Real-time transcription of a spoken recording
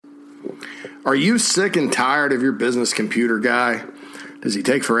Are you sick and tired of your business computer guy? Does he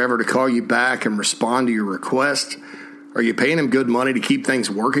take forever to call you back and respond to your request? Are you paying him good money to keep things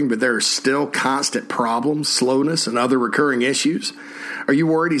working, but there are still constant problems, slowness, and other recurring issues? Are you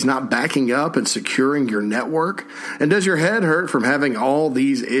worried he's not backing up and securing your network? And does your head hurt from having all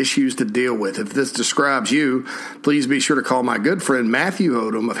these issues to deal with? If this describes you, please be sure to call my good friend Matthew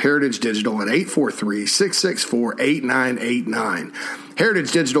Odom of Heritage Digital at 843-664-8989.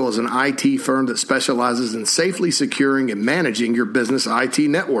 Heritage Digital is an IT firm that specializes in safely securing and managing your business IT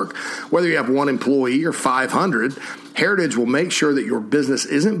network. Whether you have one employee or 500, Heritage will make sure that your business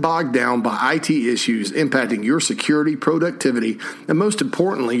isn't bogged down by IT issues impacting your security, productivity, and most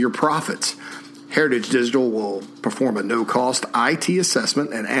importantly, your profits. Heritage Digital will perform a no-cost IT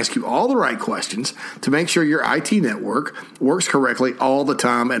assessment and ask you all the right questions to make sure your IT network works correctly all the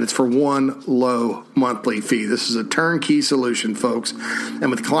time, and it's for one low monthly fee. This is a turnkey solution, folks. And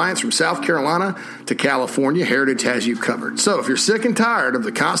with clients from South Carolina to California, Heritage has you covered. So if you're sick and tired of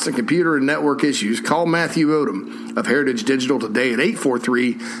the constant computer and network issues, call Matthew Odom of Heritage Digital today at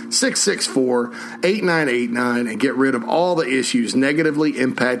 843-664-8989 and get rid of all the issues negatively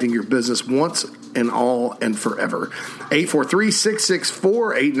impacting your business once and all and forever.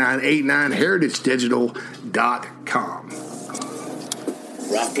 843-664-8989, heritagedigital.com.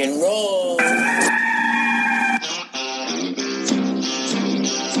 Rock and roll.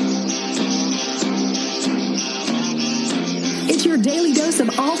 It's your daily dose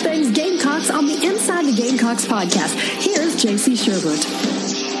of all things Gamecocks on the Inside the Gamecocks podcast. Here's J.C. Sherbert.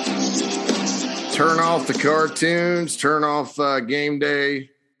 Turn off the cartoons, turn off game day,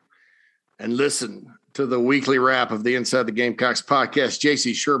 and listen to the weekly wrap of the Inside the Gamecocks podcast.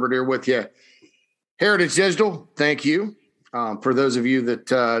 J.C. Sherbert here with you. Heritage Digital, thank you. For those of you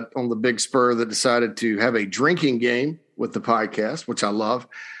that on the Big Spur that decided to have a drinking game with the podcast, which I love,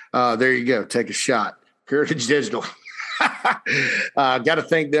 there you go. Take a shot. Heritage Digital. Got to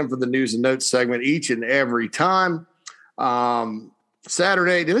thank them for the news and notes segment each and every time.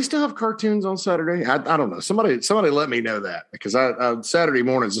 Saturday, do they still have cartoons on Saturday? I don't know. Somebody let me know that, because I Saturday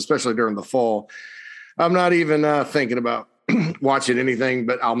mornings, especially during the fall, I'm not even thinking about watching anything,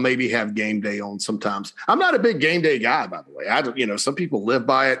 but I'll maybe have game day on sometimes. I'm not a big game day guy, by the way. Some people live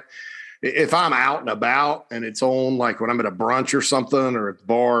by it. If I'm out and about and it's on, like when I'm at a brunch or something or at the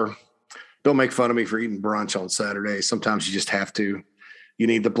bar, don't make fun of me for eating brunch on Saturday. Sometimes you just have to. You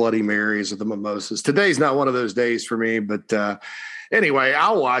need the Bloody Marys or the mimosas. Today's not one of those days for me, but anyway,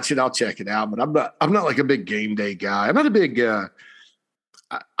 I'll watch it. I'll check it out, but I'm not like a big game day guy. I'm not a big. I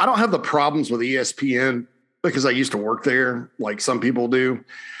don't have the problems with ESPN because I used to work there, like some people do.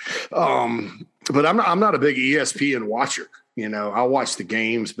 But I'm not a big ESPN watcher. I'll watch the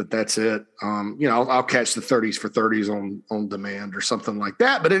games, but that's it. I'll catch the 30s for 30s on demand or something like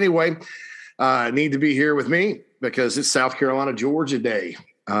that. But anyway, need to be here with me because it's South Carolina, Georgia Day.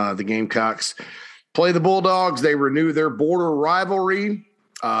 The Gamecocks play the Bulldogs. They renew their border rivalry.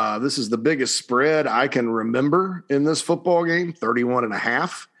 This is the biggest spread I can remember in this football game,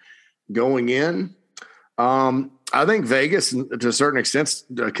 31.5 going in. I think Vegas, to a certain extent,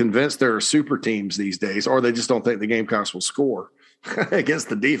 convinced there are super teams these days, or they just don't think the Gamecocks will score against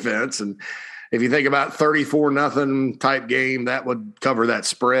the defense. And if you think about 34-0 type game, that would cover that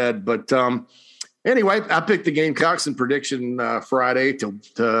spread. But anyway, I picked the Gamecocks in prediction Friday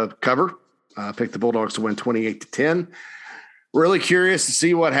to cover. I picked the Bulldogs to win 28-10. Really curious to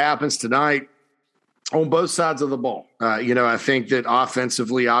see what happens tonight on both sides of the ball. I think that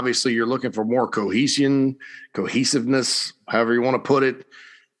offensively, obviously, you're looking for more cohesiveness, however you want to put it.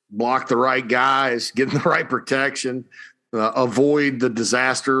 Block the right guys, get the right protection, avoid the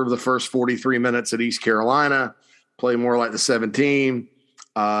disaster of the first 43 minutes at East Carolina, play more like the 17,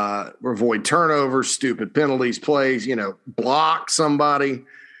 avoid turnovers, stupid penalties, plays, block somebody.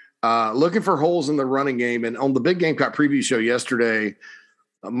 Looking for holes in the running game. And on the Big Gamecock preview show yesterday,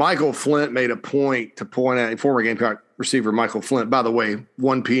 Michael Flint made a point to point out, former Gamecock receiver Michael Flint, by the way,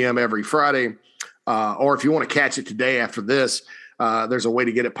 1 p.m. every Friday. Or if you want to catch it today after this, there's a way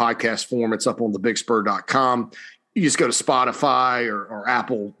to get it podcast form. It's up on thebigspur.com. You just go to Spotify or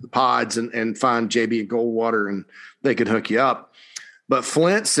Apple Pods and find JB and Goldwater, and they can hook you up. But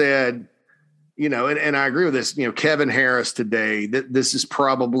Flint said, and I agree with this, Kevin Harris today, this is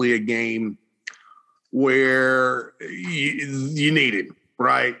probably a game where you need him.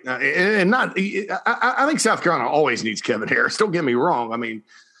 Right. And not, I think South Carolina always needs Kevin Harris. Don't get me wrong. I mean,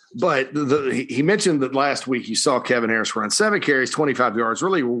 but he mentioned that last week you saw Kevin Harris run 7 carries, 25 yards,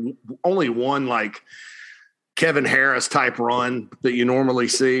 really only one like Kevin Harris type run that you normally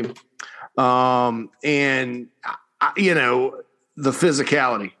see. The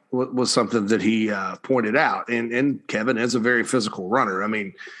physicality was something that he pointed out. And Kevin is a very physical runner. I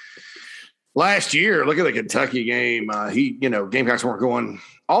mean, last year, look at the Kentucky game. Gamecocks weren't going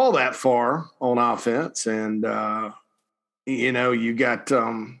all that far on offense, and you got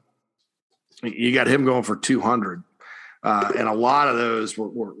him going for 200, and a lot of those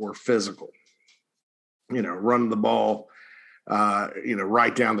were physical. Running the ball,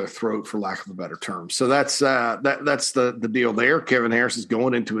 right down their throat, for lack of a better term. So that's the deal there. Kevin Harris is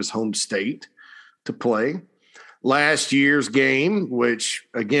going into his home state to play. Last year's game, which,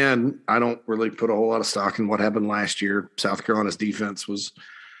 again, I don't really put a whole lot of stock in what happened last year. South Carolina's defense was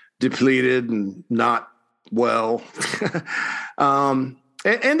depleted and not well. And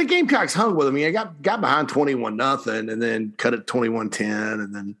the Gamecocks hung with them. I mean, I got behind 21-0 and then cut it 21-10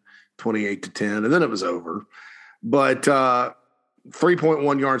 and then 28-10, and then it was over. But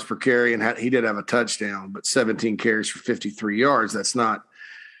 3.1 yards per carry, and he did have a touchdown, but 17 carries for 53 yards. That's not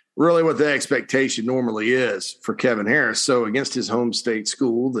really what the expectation normally is for Kevin Harris. So against his home state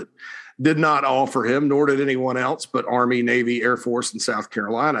school that did not offer him, nor did anyone else, but Army, Navy, Air Force, and South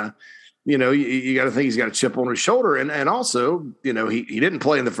Carolina, you got to think he's got a chip on his shoulder. And also, he didn't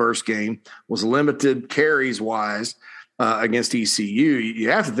play in the first game, was limited carries wise against ECU.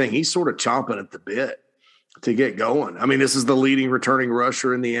 You have to think he's sort of chomping at the bit to get going. I mean, this is the leading returning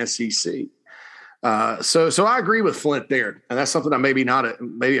rusher in the SEC. So I agree with Flint there, and that's something I maybe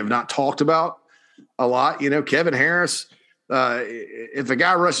have not talked about a lot. Kevin Harris, if a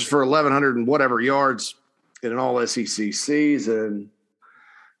guy rushes for 1,100 and whatever yards in an all SEC season,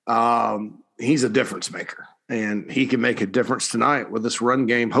 he's a difference maker, and he can make a difference tonight with this run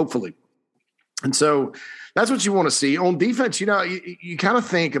game, hopefully. And so that's what you want to see on defense. You kind of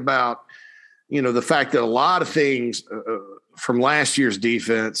think about, the fact that a lot of things from last year's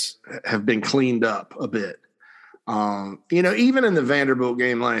defense have been cleaned up a bit. Even in the Vanderbilt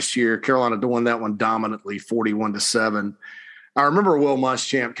game last year, Carolina won that one dominantly, 41-7. I remember Will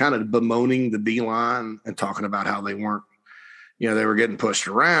Muschamp kind of bemoaning the D-line and talking about how they weren't, they were getting pushed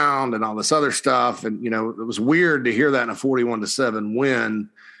around and all this other stuff. And, it was weird to hear that in a 41-7 win.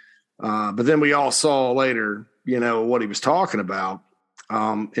 But then we all saw later, what he was talking about.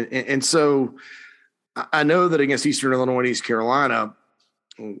 And so I know that against Eastern Illinois and East Carolina,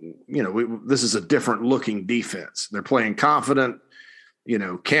 this is a different looking defense. They're playing confident.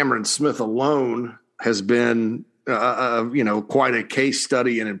 Cameron Smith alone has been, quite a case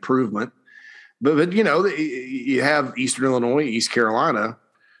study in improvement. But you have Eastern Illinois, East Carolina.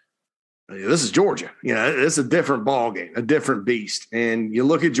 This is Georgia. It's a different ball game, a different beast. And you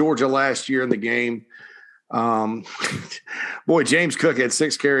look at Georgia last year in the game. James Cook had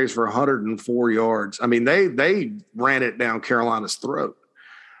 6 carries for 104 yards. I mean, they ran it down Carolina's throat.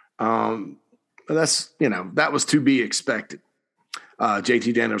 That was to be expected.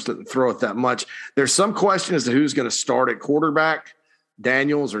 JT Daniels didn't throw it that much. There's some question as to who's going to start at quarterback,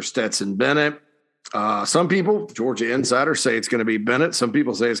 Daniels or Stetson Bennett. Some people, Georgia insiders, say it's going to be Bennett. Some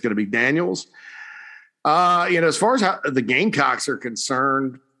people say it's going to be Daniels. As far as how the Gamecocks are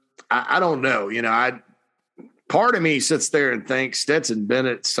concerned, I don't know. Part of me sits there and thinks Stetson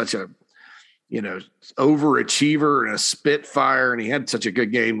Bennett's such a, overachiever and a spitfire, and he had such a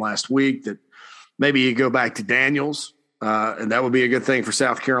good game last week that maybe you go back to Daniels, and that would be a good thing for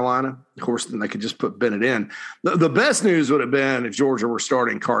South Carolina. Of course, then they could just put Bennett in. The best news would have been if Georgia were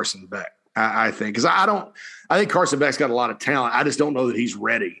starting Carson Beck, I think, because I think Carson Beck's got a lot of talent. I just don't know that he's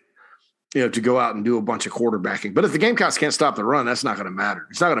ready, to go out and do a bunch of quarterbacking. But if the Gamecocks can't stop the run, that's not going to matter.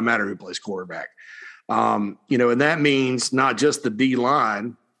 It's not going to matter who plays quarterback. And that means not just the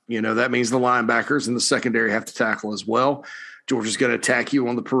D-line, that means the linebackers and the secondary have to tackle as well. Georgia's going to attack you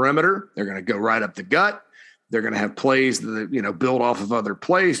on the perimeter. They're going to go right up the gut. They're going to have plays that, build off of other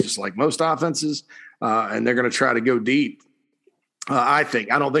plays, just like most offenses. And they're going to try to go deep. I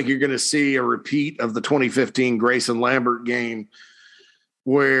don't think you're going to see a repeat of the 2015 Grayson Lambert game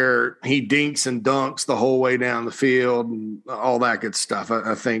where he dinks and dunks the whole way down the field and all that good stuff.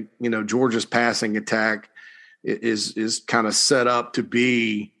 I think, Georgia's passing attack is kind of set up to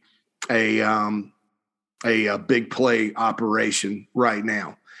be a big play operation right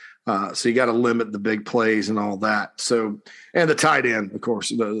now. So you got to limit the big plays and all that. So, and the tight end, of course,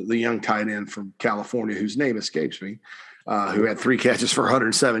 the young tight end from California, whose name escapes me, who had 3 catches for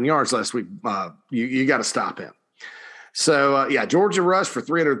 107 yards last week. You got to stop him. So, Georgia rushed for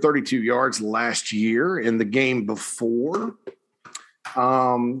 332 yards last year. In the game before,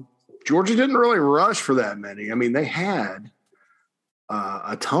 Georgia didn't really rush for that many. I mean, they had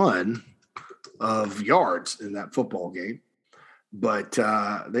a ton of yards in that football game. but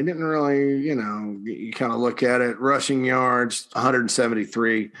they didn't really, you kind of look at it, rushing yards,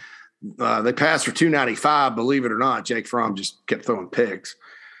 173. They passed for 295, believe it or not. Jake Fromm just kept throwing picks.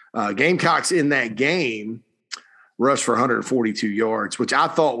 Gamecocks in that game rushed for 142 yards, which I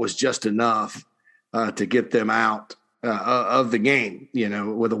thought was just enough to get them out of the game,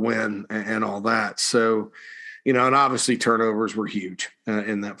 with a win and all that. So, and obviously turnovers were huge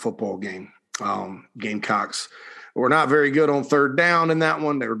in that football game. Gamecocks were not very good on third down in that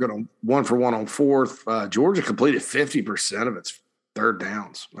one. They were good on 1 for 1 on fourth. Georgia completed 50% of its third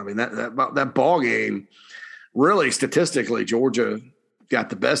downs. I mean, that ball game, really statistically, Georgia got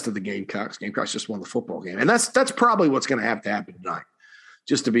the best of the Gamecocks. Gamecocks just won the football game. And that's probably what's going to happen tonight,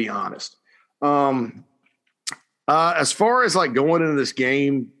 just to be honest. As far as like going into this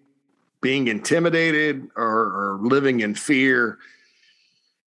game, being intimidated or living in fear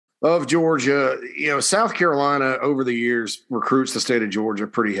of Georgia, South Carolina over the years recruits the state of Georgia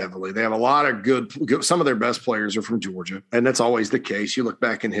pretty heavily. They have a lot of good, some of their best players are from Georgia, and that's always the case. You look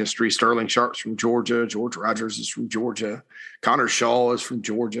back in history, Sterling Sharp's from Georgia, George Rogers is from Georgia, Connor Shaw is from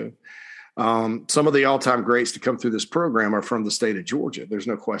Georgia. Some of the all-time greats to come through this program are from the state of Georgia. There's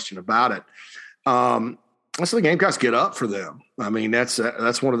no question about it. So the Gamecocks get up for them. I mean, that's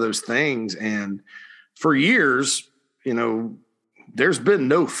one of those things. And for years, there's been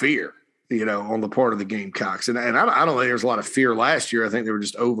no fear, on the part of the Gamecocks. And I don't think there's a lot of fear last year. I think they were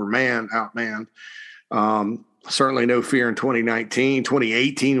just outmanned. Certainly no fear in 2019.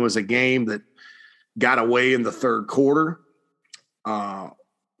 2018 was a game that got away in the third quarter.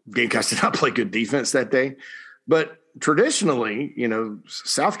 Gamecocks did not play good defense that day. But traditionally,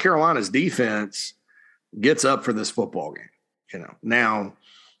 South Carolina's defense gets up for this football game. Now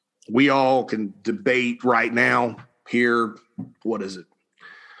we all can debate right now here, what is it,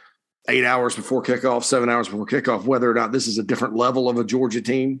 8 hours before kickoff, 7 hours before kickoff, whether or not this is a different level of a Georgia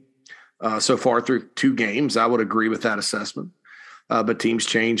team. So far through 2 games, I would agree with that assessment. But teams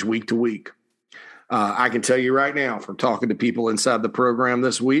change week to week. I can tell you right now from talking to people inside the program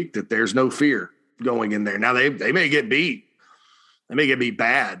this week that there's no fear going in there. Now they may get beat. They may get beat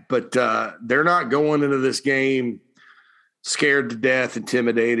bad, but they're not going into this game scared to death,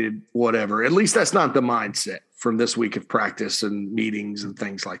 intimidated, whatever. At least that's not the mindset from this week of practice and meetings and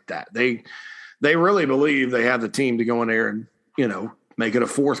things like that. They really believe they have the team to go in there and, make it a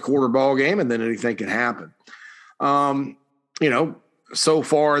fourth quarter ball game, and then anything can happen. So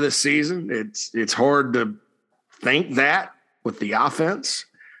far this season, it's hard to think that with the offense,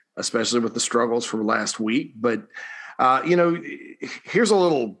 especially with the struggles from last week. But, here's a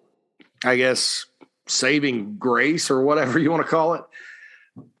little, I guess, saving grace or whatever you want to call it.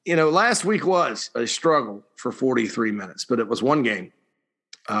 Last week was a struggle for 43 minutes, but it was one game.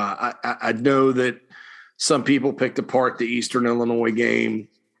 I know that some people picked apart the Eastern Illinois game,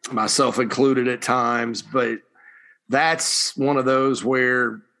 myself included at times, but that's one of those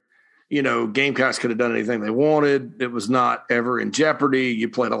where, Gamecocks could have done anything they wanted. It was not ever in jeopardy. You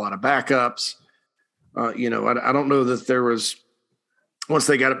played a lot of backups. I don't know that there was, once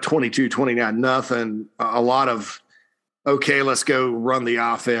they got up 22-29, a lot of, okay, let's go run the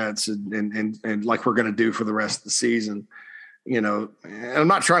offense and like we're going to do for the rest of the season. And I'm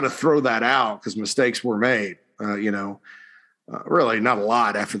not trying to throw that out because mistakes were made, really not a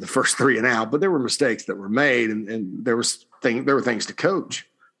lot after the first 3 and out, but there were mistakes that were made and there were things to coach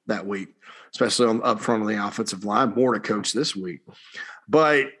that week, especially up front of the offensive line, more to coach this week.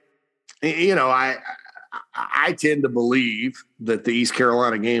 But, I tend to believe that the East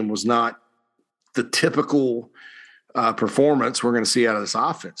Carolina game was not the typical performance we're going to see out of this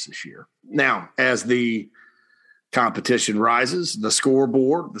offense this year. Now, as the competition rises, the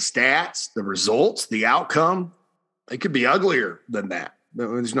scoreboard, the stats, the results, the outcome, it could be uglier than that.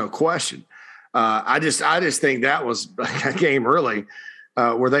 There's no question. I just think that was a game really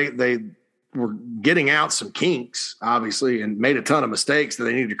where they were getting out some kinks, obviously, and made a ton of mistakes that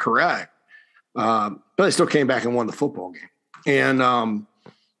they needed to correct. But they still came back and won the football game. And,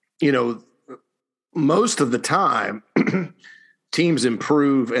 most of the time teams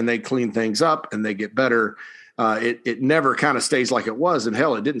improve and they clean things up and they get better. It never kind of stays like it was. And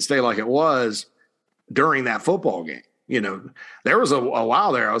hell, it didn't stay like it was during that football game. There was a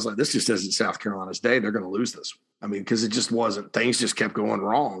while there I was like, this just isn't South Carolina's day. They're going to lose this. I mean, because it just wasn't. Things just kept going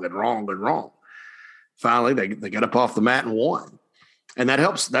wrong and wrong and wrong. Finally, they got up off the mat and won. And that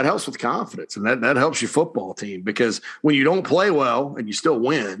helps with confidence. And that helps your football team, because when you don't play well and you still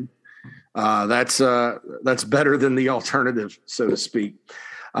win, that's better than the alternative, so to speak.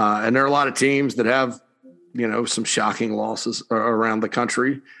 And there are a lot of teams that have, some shocking losses around the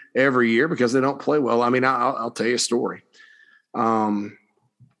country every year because they don't play well. I mean, I'll tell you a story.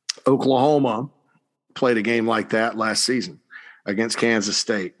 Oklahoma played a game like that last season against Kansas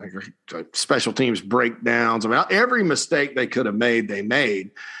State. Like special teams breakdowns. I mean, every mistake they could have made, they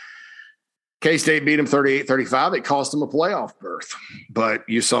made. K-State beat them 38-35. It cost them a playoff berth. But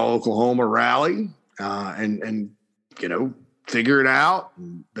you saw Oklahoma rally and figure it out.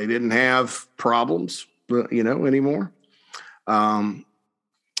 They didn't have problems, anymore. And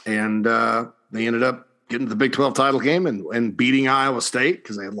they ended up getting the Big 12 title game and beating Iowa State,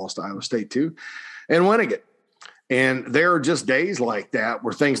 because they had lost to Iowa State too, and winning it. And there are just days like that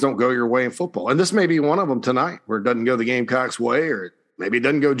where things don't go your way in football. And this may be one of them tonight, where it doesn't go the Gamecocks' way, or maybe it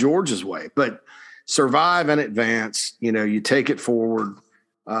doesn't go Georgia's way. But survive and advance, you take it forward,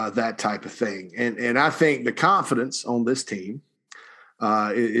 that type of thing. And I think the confidence on this team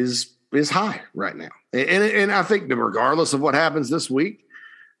is high right now. And I think that regardless of what happens this week,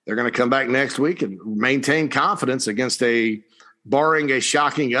 they're going to come back next week and maintain confidence against barring a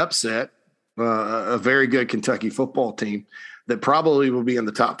shocking upset, a very good Kentucky football team that probably will be in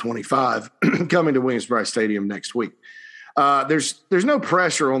the top 25 coming to Williams-Brice Stadium next week. There's no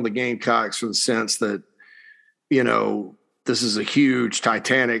pressure on the Gamecocks for the sense that, this is a huge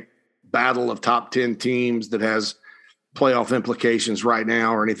Titanic battle of top 10 teams that has playoff implications right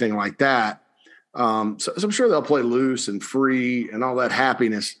now or anything like that. So I'm sure they'll play loose and free and all that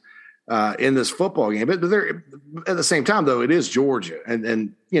happiness in this football game. But they're, at the same time, though, it is Georgia.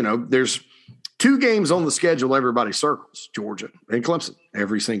 And there's 2 games on the schedule everybody circles, Georgia and Clemson,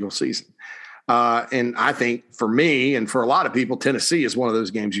 every single season. And I think for me and for a lot of people, Tennessee is one of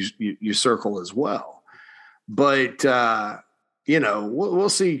those games you circle as well. But, we'll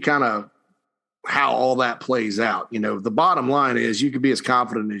see kind of how all that plays out. The bottom line is you can be as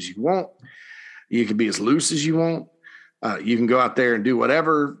confident as you want. You can be as loose as you want. You can go out there and do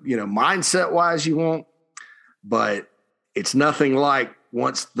whatever, mindset-wise you want. But it's nothing like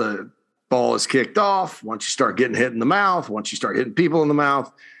once the ball is kicked off, once you start getting hit in the mouth, once you start hitting people in the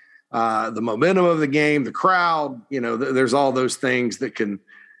mouth, the momentum of the game, the crowd, there's all those things that can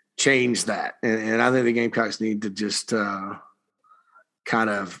change that. And I think the Gamecocks need to just kind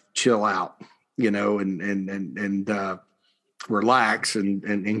of chill out, and relax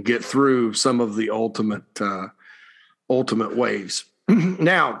and get through some of the ultimate waves.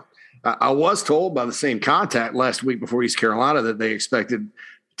 Now, I was told by the same contact last week before East Carolina that they expected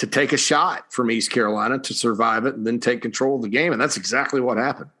to take a shot from East Carolina to survive it and then take control of the game. And that's exactly what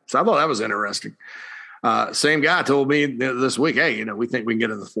happened. So I thought that was interesting. Same guy told me this week, hey, we think we can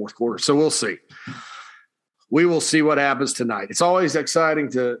get in the fourth quarter. So we'll see. We will see what happens tonight. It's always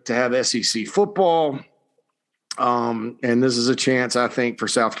exciting to have SEC football. And this is a chance, I think, for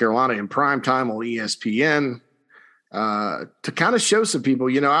South Carolina in primetime on ESPN to kind of show some people.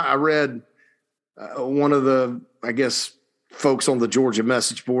 I read one of the, folks on the Georgia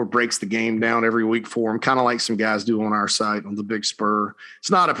message board breaks the game down every week for them, kind of like some guys do on our site on the Big Spur. It's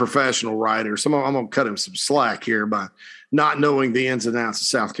not a professional writer. I'm going to cut him some slack here by not knowing the ins and outs of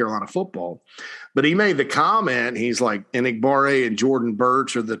South Carolina football. But he made the comment, he's like, Enagbare and Jordan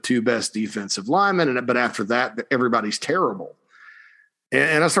Burch are the 2 best defensive linemen, but after that, everybody's terrible.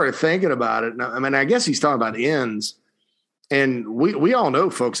 And I started thinking about it. I guess he's talking about ends. And we all know,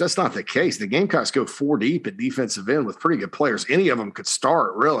 folks, that's not the case. The Gamecocks go 4 deep at defensive end with pretty good players. Any of them could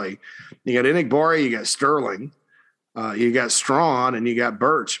start, really. You got Enagbare, you got Sterling, you got Strawn, and you got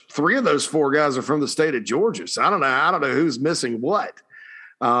Burch. 3 of those 4 guys are from the state of Georgia. So I don't know who's missing what.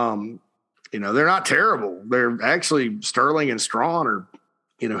 They're not terrible. They're actually, Sterling and Strawn are,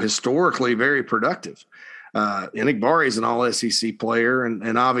 historically very productive. Enagbare is an all-SEC player,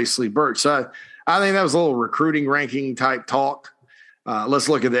 and obviously Burch. So I think that was a little recruiting ranking type talk. Let's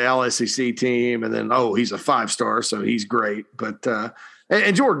look at the LSEC team, and then, he's a 5-star, so he's great. But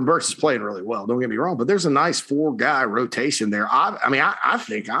and Jordan Burch is playing really well. Don't get me wrong, but there's a nice 4-guy rotation there. I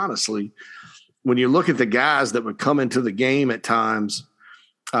think honestly, when you look at the guys that would come into the game at times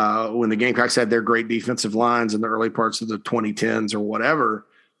when the Gamecocks had their great defensive lines in the early parts of the 2010s or whatever,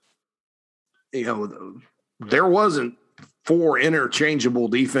 there wasn't 4 interchangeable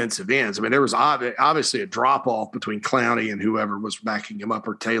defensive ends. There was obviously a drop-off between Clowney and whoever was backing him up,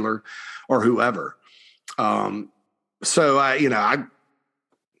 or Taylor or whoever. So I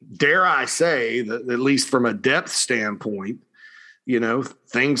dare I say that at least from a depth standpoint,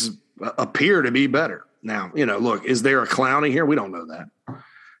 things appear to be better. Now, look, is there a Clowney here? We don't know that.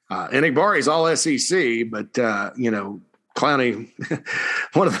 Enagbare is all SEC, but, Clowney,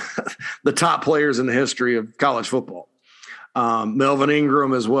 one of the top players in the history of college football. Melvin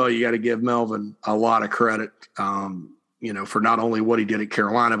Ingram as well. You got to give Melvin a lot of credit, for not only what he did at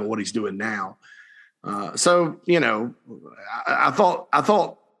Carolina, but what he's doing now So, I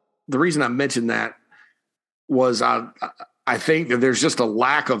thought the reason I mentioned that was I think that there's just a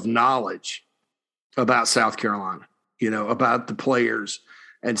lack of knowledge about South Carolina, about the players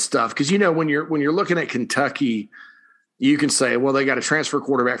and stuff. Because, when you're looking at Kentucky, you can say, well, they got a transfer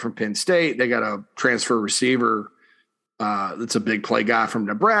quarterback from Penn State. They got a transfer receiver that's a big play guy from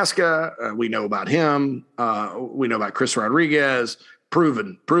Nebraska. We know about him. We know about Chris Rodriguez.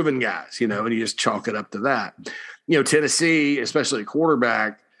 Proven guys, and you just chalk it up to that. Tennessee, especially a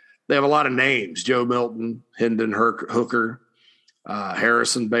quarterback, they have a lot of names: Joe Milton, Hendon Hooker,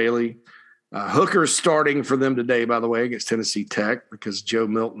 Harrison Bailey. Hooker's starting for them today, by the way, against Tennessee Tech because Joe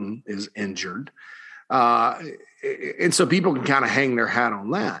Milton is injured. And so people can kind of hang their hat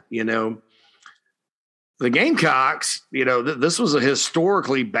on that, The Gamecocks, this was a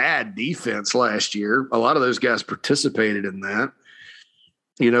historically bad defense last year. A lot of those guys participated in that.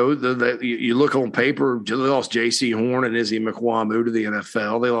 You look on paper, they lost J.C. Horn and Izzy McWamu to the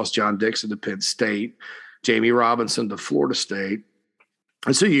NFL. They lost John Dixon to Penn State, Jamie Robinson to Florida State.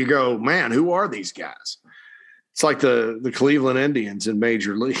 And so you go, man, who are these guys? It's like the Cleveland Indians in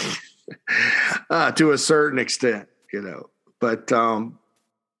Major League to a certain extent, But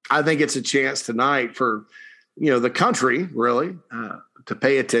I think it's a chance tonight for, the country really to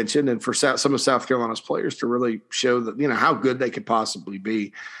pay attention and for some of South Carolina's players to really show that, how good they could possibly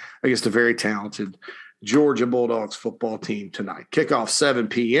be against a very talented Georgia Bulldogs football team tonight. Kickoff 7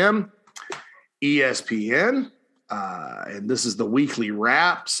 p.m. ESPN. And this is the weekly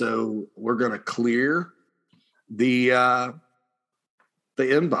wrap. So we're going to clear the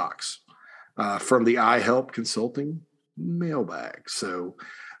inbox from the iHelp Consulting mailbag. So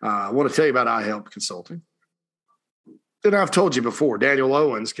I want to tell you about iHelp Consulting. And I've told you before, Daniel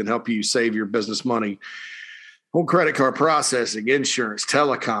Owens can help you save your business money on credit card processing, insurance,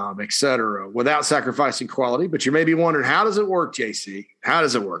 telecom, et cetera, without sacrificing quality. But you may be wondering, how does it work, JC? How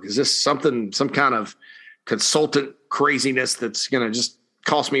does it work? Is this some kind of consultant craziness that's going to just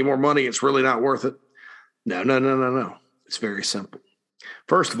cost me more money? It's really not worth it. No. It's very simple.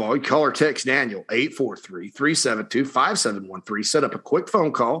 First of all, you call or text Daniel, 843-372-5713. Set up a quick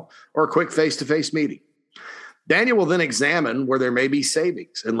phone call or a quick face-to-face meeting. Daniel will then examine where there may be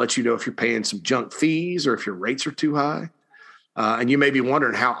savings and let you know if you're paying some junk fees or if your rates are too high. And you may be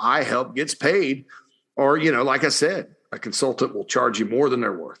wondering how iHelp gets paid. Or, like I said, a consultant will charge you more than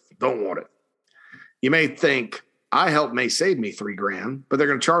they're worth. Don't want it. You may think iHelp may save me $3,000, but they're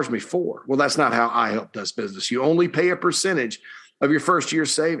going to charge me $4,000. Well, that's not how iHelp does business. You only pay a percentage of your first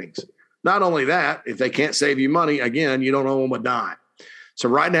year's savings. Not only that, if they can't save you money, again, you don't owe them a dime. So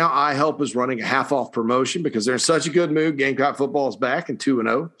right now, iHelp is running a half-off promotion because they're in such a good mood. Gamecock football is back and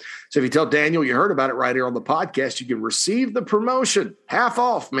 2-0. So if you tell Daniel you heard about it right here on the podcast, you can receive the promotion. Half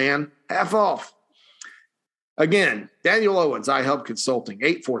off, man. Half off. Again, Daniel Owens, iHelp Consulting,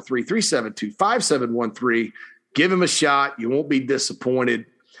 843-372-5713. Give him a shot. You won't be disappointed.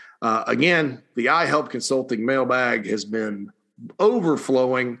 Again, the iHelp Consulting mailbag has been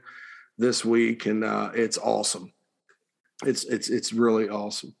overflowing this week, and it's awesome. It's really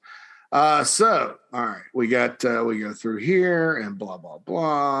awesome. So, all right, we go through here and blah, blah,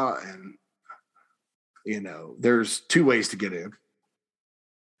 blah. And, there's two ways to get in.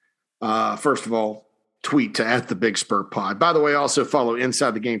 First of all, tweet to @TheBigSpurPod. By the way, also follow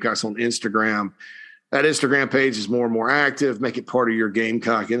Inside the Gamecocks on Instagram. That Instagram page is more and more active. Make it part of your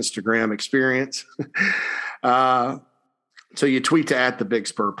Gamecock Instagram experience. So you tweet to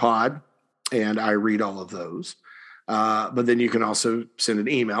 @TheBigSpurPod, and I read all of those. But then you can also send an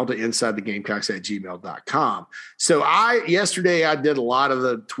email to insidethegamecocks@gmail.com. So yesterday I did a lot of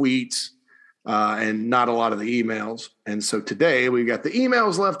the tweets and not a lot of the emails. And so today we've got the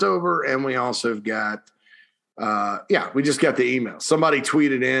emails left over, and we also have got, we just got the email. Somebody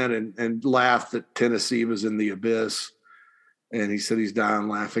tweeted in and laughed that Tennessee was in the abyss. And he said he's dying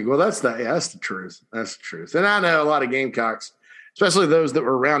laughing. Well, that's the truth. That's the truth. And I know a lot of Gamecocks, especially those that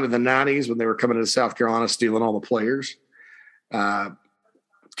were around in the 90s when they were coming into South Carolina, stealing all the players.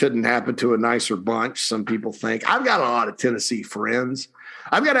 Couldn't happen to a nicer bunch, some people think. I've got a lot of Tennessee friends.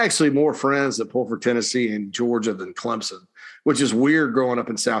 I've got actually more friends that pull for Tennessee and Georgia than Clemson, which is weird growing up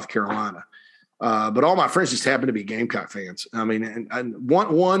in South Carolina. But all my friends just happen to be Gamecock fans. I mean, and I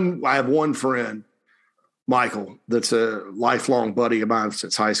have one friend, Michael, that's a lifelong buddy of mine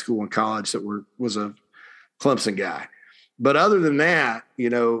since high school and college that was a Clemson guy. But other than that,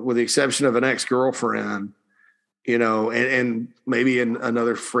 with the exception of an ex-girlfriend, and maybe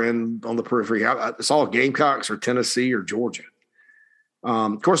another friend on the periphery, it's all Gamecocks or Tennessee or Georgia.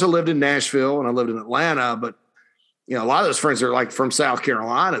 Of course, I lived in Nashville and I lived in Atlanta, but a lot of those friends are like from South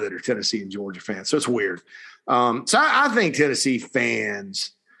Carolina that are Tennessee and Georgia fans. So it's weird. So I think Tennessee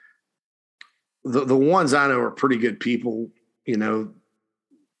fans, the ones I know are pretty good people,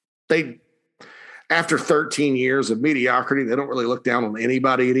 they, after 13 years of mediocrity, they don't really look down on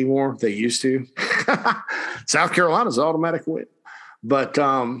anybody anymore. They used to. South Carolina's an automatic win. But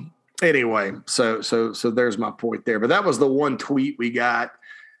anyway, so there's my point there. But that was the one tweet we got.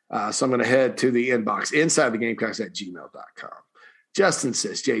 So I'm going to head to the inbox, insidethegamecocks@gmail.com. Justin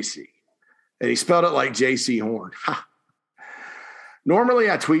says, JC. And he spelled it like JC Horn. Ha.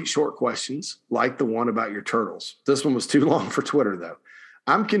 Normally I tweet short questions like the one about your turtles. This one was too long for Twitter, though.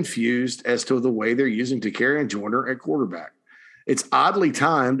 I'm confused as to the way they're using Takarian Joyner at quarterback. It's oddly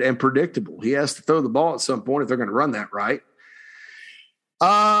timed and predictable. He has to throw the ball at some point if they're going to run that right.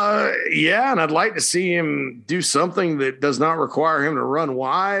 Yeah, and I'd like to see him do something that does not require him to run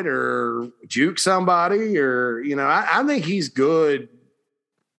wide or juke somebody or, I think he's good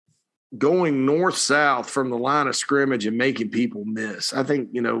going north-south from the line of scrimmage and making people miss. I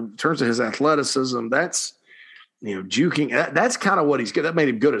think, in terms of his athleticism, that's, juking. That's kind of what he's good. That made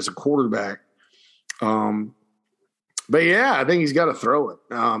him good as a quarterback. But yeah, I think he's got to throw it.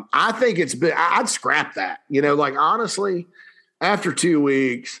 I think it's been, I'd scrap that, honestly, after 2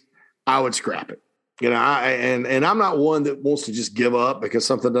 weeks, I would scrap it. And I'm not one that wants to just give up because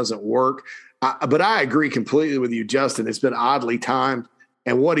something doesn't work. But I agree completely with you, Justin. It's been oddly timed,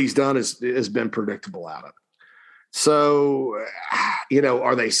 and what he's done has been predictable out of it. So,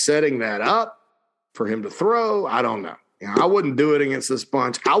 are they setting that up for him to throw? I don't know. I wouldn't do it against this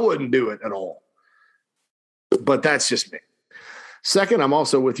bunch. I wouldn't do it at all. But that's just me. Second, I'm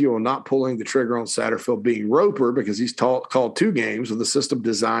also with you on not pulling the trigger on Satterfield being Roper because he's called 2 games with a system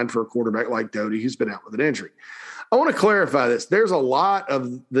designed for a quarterback like Doty who's been out with an injury. I want to clarify this. There's a lot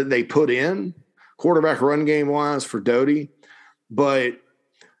of that they put in quarterback run game wise for Doty, but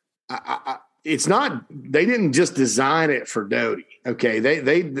it's not. They didn't just design it for Doty. Okay,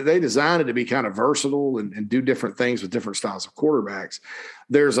 they designed it to be kind of versatile and do different things with different styles of quarterbacks.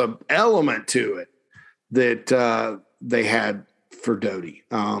 There's an element to it that they had for Doty.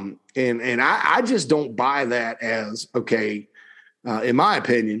 And I just don't buy that as, okay, in my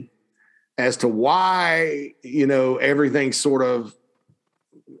opinion, as to why, everything sort of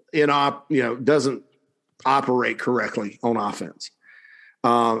doesn't operate correctly on offense.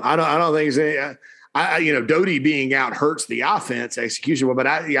 I don't think it's Doty being out hurts the offense execution, but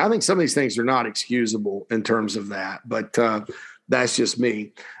I think some of these things are not excusable in terms of that, but that's just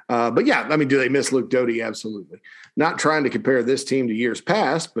me. But yeah, do they miss Luke Doty? Absolutely. Not trying to compare this team to years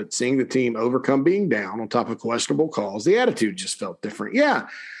past, but seeing the team overcome being down on top of questionable calls, the attitude just felt different. Yeah.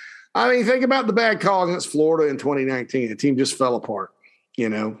 Think about the bad call against Florida in 2019. The team just fell apart,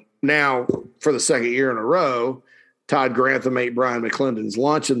 Now, for the second year in a row, Todd Grantham ate Brian McClendon's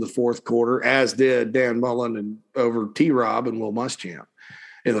lunch in the fourth quarter, as did Dan Mullen and over T-Rob and Will Muschamp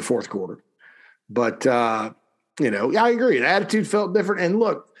in the fourth quarter. But, I agree. The attitude felt different. And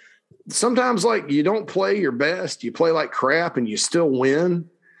look, sometimes you don't play your best, you play like crap and you still win.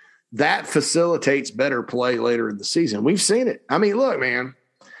 That facilitates better play later in the season. We've seen it. Look, man,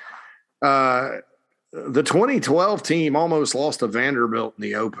 the 2012 team almost lost to Vanderbilt in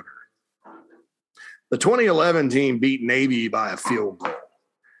the opener. The 2011 team beat Navy by a field goal.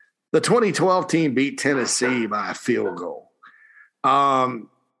 The 2012 team beat Tennessee by a field goal.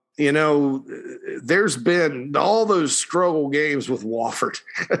 There's been all those struggle games with Wofford.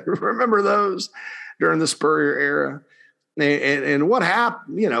 Remember those during the Spurrier era? And what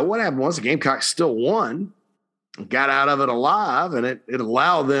happened? What happened was the Gamecocks still won, got out of it alive, and it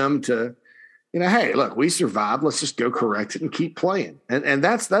allowed them to, hey, look, we survived. Let's just go correct it and keep playing. And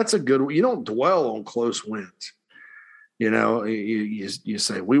that's a good. You don't dwell on close wins. You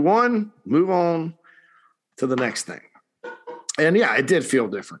say we won, move on to the next thing. And yeah, it did feel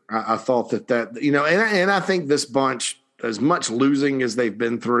different. I thought that and I think this bunch, as much losing as they've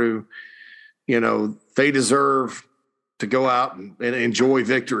been through, they deserve to go out and enjoy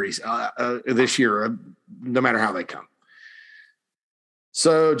victories this year, no matter how they come.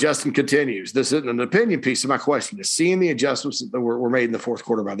 So Justin continues. This isn't an opinion piece of my question. Is seeing the adjustments that were made in the fourth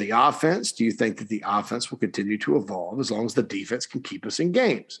quarter by the offense, do you think that the offense will continue to evolve as long as the defense can keep us in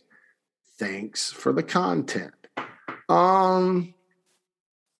games? Thanks for the content. I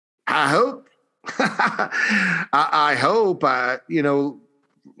hope. I hope.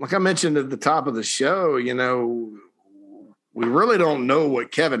 Like I mentioned at the top of the show, we really don't know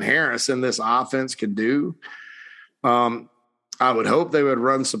what Kevin Harris and this offense can do. I would hope they would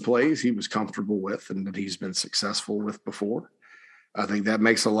run some plays he was comfortable with and that he's been successful with before. I think that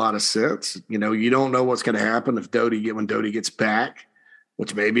makes a lot of sense. You know, you don't know what's going to happen when Doty gets back,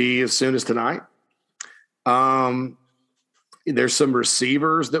 which may be as soon as tonight. There's some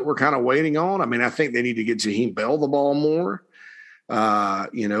receivers that we're kind of waiting on. I mean, I think they need to get Jaheim Bell the ball more.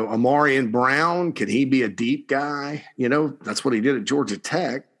 You know, Amarian Brown, can he be a deep guy? You know, that's what he did at Georgia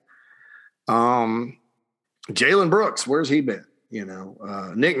Tech. Jalen Brooks, where's he been? You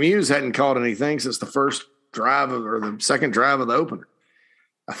know, Nick Muse hadn't caught anything since the first drive or the second drive of the opener,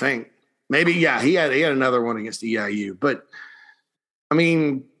 I think. Maybe, yeah, he had another one against EIU. But, I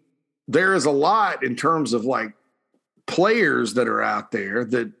mean, there is a lot in terms of, like, players that are out there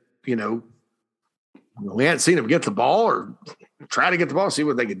that, you know, we hadn't seen them get the ball or try to get the ball, see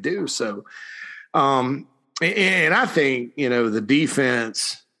what they could do. So, and I think, you know, the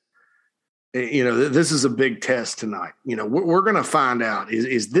defense, you know, this is a big test tonight. You know, we're going to find out,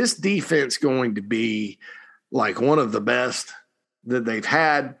 is this defense going to be like one of the best that they've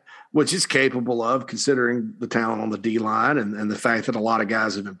had, which is capable of, considering the talent on the D-line and the fact that a lot of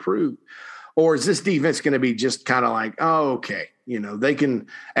guys have improved? Or is this defense going to be just kind of like, oh, okay, you know, they can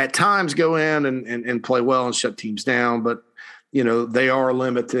at times go in and play well and shut teams down, but, you know, they are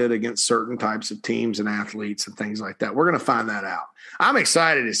limited against certain types of teams and athletes and things like that. We're going to find that out. I'm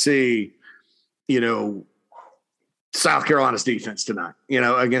excited to see, you know, South Carolina's defense tonight, you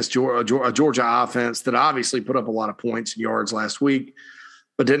know, against a Georgia offense that obviously put up a lot of points and yards last week,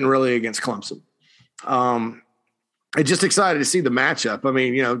 but didn't really against Clemson. I'm just excited to see the matchup. I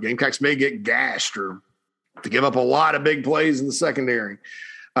mean, you know, Gamecocks may get gashed or to give up a lot of big plays in the secondary.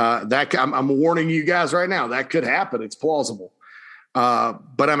 I'm warning you guys right now, that could happen. It's plausible.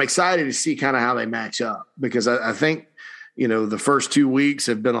 But I'm excited to see kind of how they match up, because I think, you know, the first 2 weeks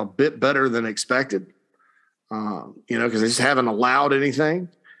have been a bit better than expected, you know, because they just haven't allowed anything.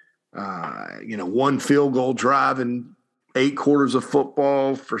 You know, one field goal drive in 8 quarters of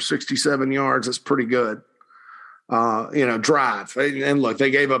football for 67 yards. That's pretty good. You know, drive. And look,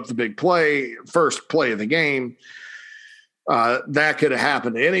 they gave up the big play, first play of the game. That could have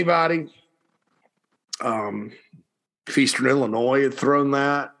happened to anybody. If Eastern Illinois had thrown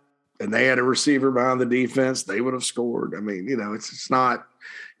that and they had a receiver behind the defense, they would have scored. I mean, you know, it's not,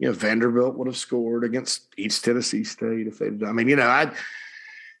 you know, Vanderbilt would have scored against East Tennessee State if they'd done. I mean, you know,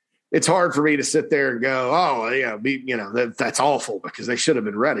 it's hard for me to sit there and go, oh, yeah, you know, that's awful, because they should have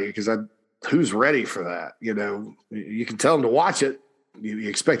been ready, because who's ready for that? You know, you can tell them to watch it. You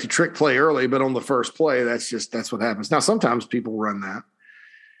expect a trick play early, but on the first play, that's what happens. Now, sometimes people run that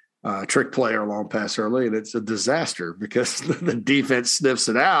trick play or long pass early, and it's a disaster because the defense sniffs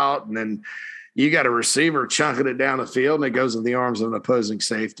it out, and then you got a receiver chunking it down the field, and it goes in the arms of an opposing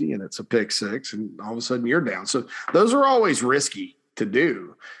safety, and it's a pick six, and all of a sudden you're down. So those are always risky to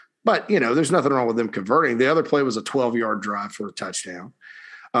do. But, you know, there's nothing wrong with them converting. The other play was a 12-yard drive for a touchdown.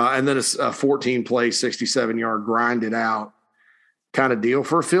 And then a 14-play, 67-yard grinded out kind of deal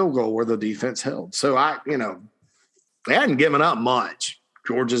for a field goal where the defense held. So, you know, they hadn't given up much.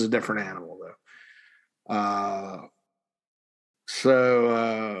 Georgia's a different animal, though.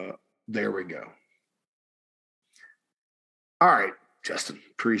 So there we go. All right, Justin,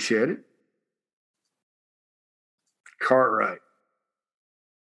 appreciate it. Cartwright.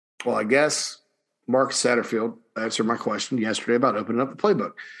 Well, I guess Marcus Satterfield answered my question yesterday about opening up the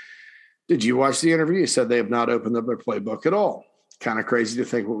playbook. Did you watch the interview? He said they have not opened up their playbook at all. Kind of crazy to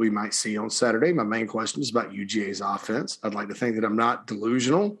think what we might see on Saturday. My main question is about UGA's offense. I'd like to think that I'm not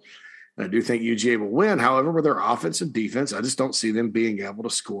delusional, and I do think UGA will win. However, with their offense and defense, I just don't see them being able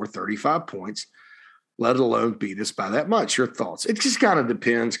to score 35 points, let alone beat us by that much. Your thoughts? It just kind of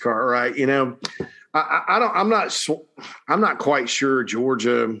depends, Cartwright. You know, I'm not quite sure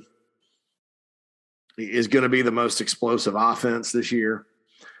Georgia is going to be the most explosive offense this year,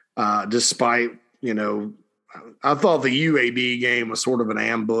 despite, you know, I thought the UAB game was sort of an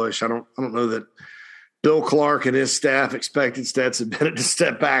ambush. I don't know that Bill Clark and his staff expected Stetson Bennett to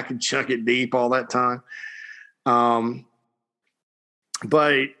step back and chuck it deep all that time.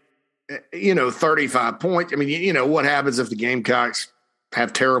 But, you know, 35 points. I mean, you know, what happens if the Gamecocks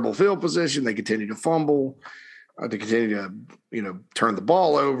have terrible field position? They continue to fumble. They continue to, you know, turn the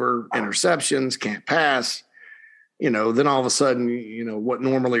ball over, interceptions, can't pass. You know, then all of a sudden, you know, what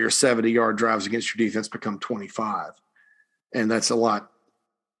normally are 70-yard drives against your defense become 25. And that's a lot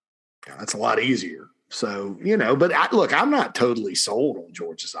easier. So, you know, but look, I'm not totally sold on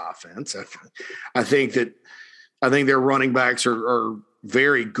Georgia's offense. I think their running backs are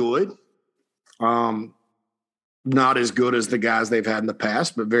very good. Not as good as the guys they've had in the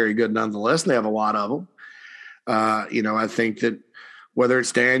past, but very good nonetheless. And they have a lot of them. You know, I think that whether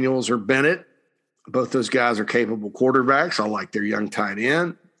it's Daniels or Bennett, Both those guys are capable quarterbacks. I like their young tight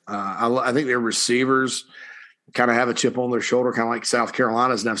end. I think their receivers kind of have a chip on their shoulder, kind of like South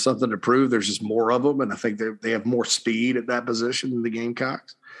Carolina's, and have something to prove. There's just more of them, and I think they have more speed at that position than the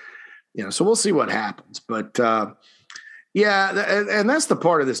Gamecocks. So we'll see what happens. But, and that's the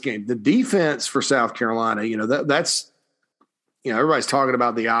part of this game. The defense for South Carolina, that's everybody's talking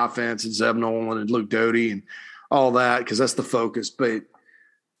about the offense and Zeb Nolan and Luke Doty and all that because that's the focus. But,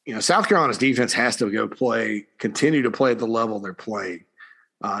 South Carolina's defense has to continue to play at the level they're playing.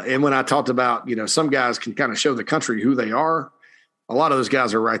 And when I talked about, some guys can kind of show the country who they are, a lot of those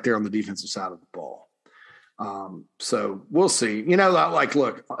guys are right there on the defensive side of the ball. So we'll see.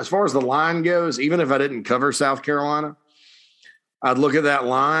 Look, as far as the line goes, even if I didn't cover South Carolina, I'd look at that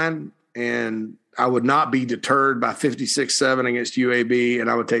line and I would not be deterred by 56-7 against UAB, and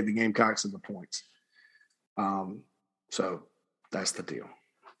I would take the Gamecocks and the points. So that's the deal.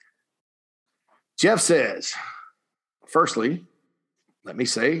 Jeff says, firstly, let me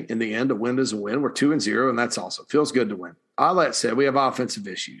say, in the end, a win is a win. We're 2-0, and that's awesome. Feels good to win. All that said, we have offensive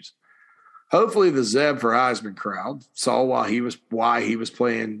issues. Hopefully the Zeb for Heisman crowd saw why he was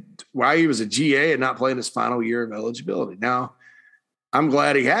a GA and not playing his final year of eligibility. Now, I'm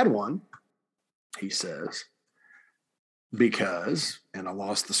glad he had one, he says, because, and I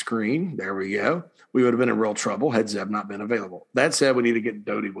lost the screen. There we go. We would have been in real trouble had Zeb not been available. That said, we need to get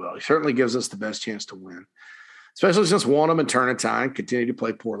Doty well. He certainly gives us the best chance to win, especially since Wanham and Turnitin continue to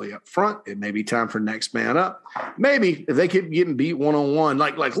play poorly up front. It may be time for next man up. Maybe if they keep getting beat one-on-one,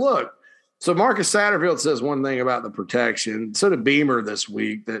 look. So Marcus Satterfield says one thing about the protection. So did Beamer this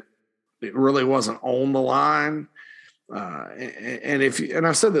week, that it really wasn't on the line. And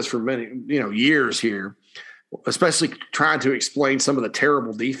I've said this for many, years here, especially trying to explain some of the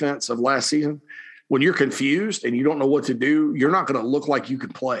terrible defense of last season. When you're confused and you don't know what to do, you're not going to look like you can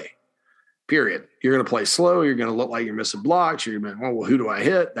play. Period. You're going to play slow. You're going to look like you're missing blocks. You're going to be, well, who do I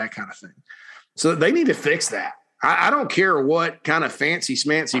hit? That kind of thing. So they need to fix that. I don't care what kind of fancy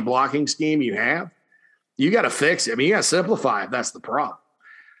smancy blocking scheme you have. You got to fix it. I mean, you got to simplify it. That's the problem.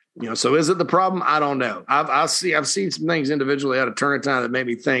 So is it the problem? I don't know. I've seen some things individually out of Turnitin that made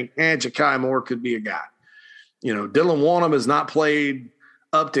me think, Ja'Kai Moore could be a guy. Dylan Wanham has not played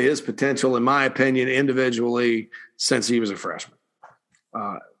up to his potential, in my opinion, individually since he was a freshman.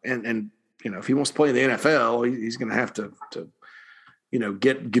 And if he wants to play in the NFL, he's going to have to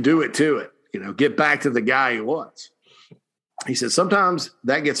do it to it. Get back to the guy he was. He said sometimes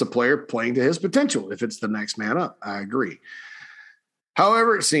that gets a player playing to his potential if it's the next man up. I agree.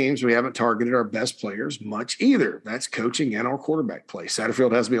 However, it seems we haven't targeted our best players much either. That's coaching and our quarterback play.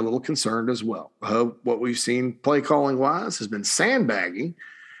 Satterfield has to be a little concerned as well. What we've seen play calling wise has been sandbagging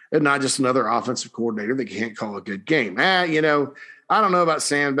and not just another offensive coordinator that can't call a good game. I don't know about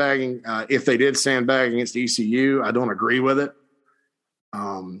sandbagging. If they did sandbag against ECU, I don't agree with it.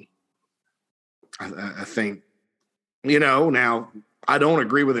 I think, now I don't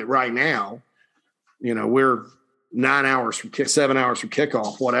agree with it right now. We're 7 hours from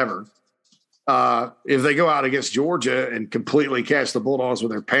kickoff, whatever. If they go out against Georgia and completely catch the Bulldogs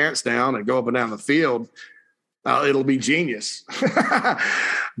with their pants down and go up and down the field, it'll be genius.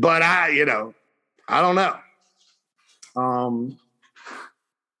 But I don't know.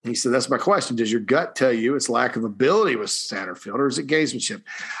 He said, that's my question. Does your gut tell you it's lack of ability with Satterfield, or is it gamesmanship?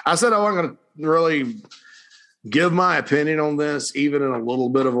 I said I wasn't going to really give my opinion on this, even in a little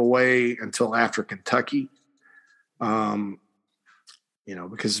bit of a way, until after Kentucky. Because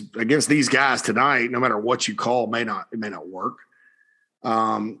against these guys tonight, no matter what you call, it may not work.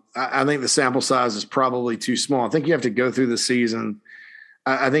 I think the sample size is probably too small. I think you have to go through the season.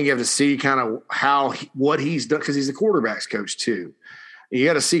 I think you have to see kind of what he's done, because he's a quarterback's coach too. You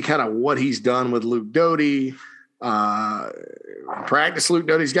got to see kind of what he's done with Luke Doty. Practice, Luke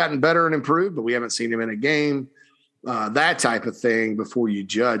Doty's gotten better and improved, but we haven't seen him in a game. That type of thing before you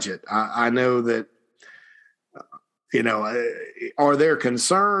judge it. I know that, are there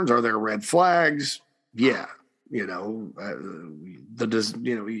concerns? Are there red flags? Yeah. You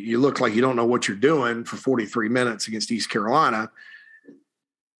look like you don't know what you're doing for 43 minutes against East Carolina.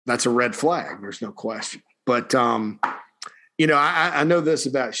 That's a red flag. There's no question. But, I know this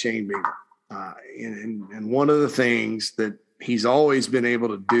about Shane Beamer. And one of the things that he's always been able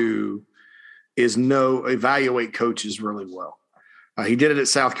to do is evaluate coaches really well. He did it at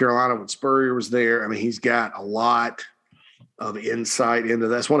South Carolina when Spurrier was there. I mean, he's got a lot of insight into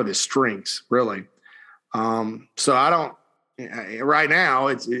that's one of his strengths, really. So I don't right now.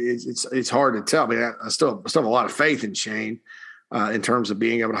 It's hard to tell. I mean, I still have a lot of faith in Shane in terms of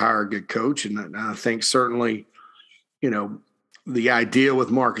being able to hire a good coach, and I think certainly, the idea with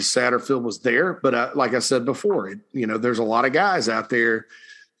Marcus Satterfield was there, but like I said before, there's a lot of guys out there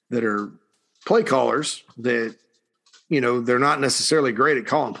that are play callers that, they're not necessarily great at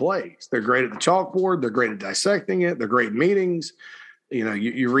calling plays. They're great at the chalkboard. They're great at dissecting it. They're great in meetings.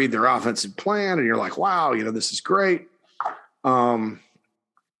 You read their offensive plan and you're like, wow, this is great. But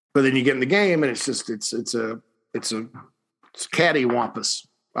then you get in the game and it's cattywampus.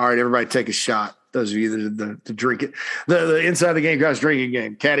 All right, everybody take a shot. Those of you that did the drink it, the Inside the Gamecocks drinking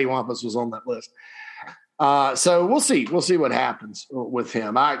game, cattywampus was on that list. So we'll see. We'll see what happens with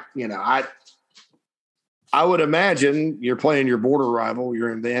him. I would imagine you're playing your border rival.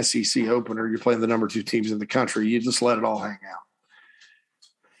 You're in the SEC opener. You're playing the number 2 teams in the country. You just let it all hang out.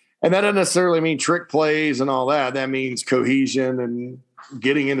 And that doesn't necessarily mean trick plays and all that. That means cohesion and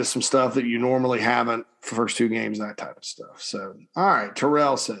getting into some stuff that you normally haven't for first 2 games, that type of stuff. So, all right.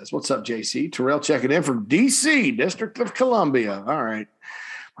 Terrell says, what's up, JC? Terrell checking in from D.C., District of Columbia. All right.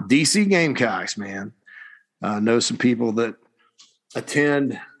 D.C. Gamecocks, man. Know some people that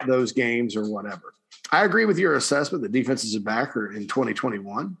attend those games or whatever. I agree with your assessment that defenses are back in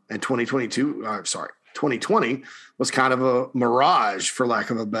 2021 and 2020 was kind of a mirage, for lack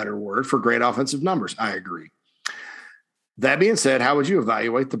of a better word, for great offensive numbers. I agree. That being said, how would you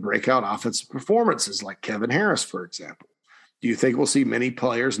evaluate the breakout offensive performances like Kevin Harris, for example? Do you think we'll see many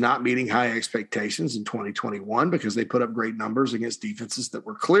players not meeting high expectations in 2021 because they put up great numbers against defenses that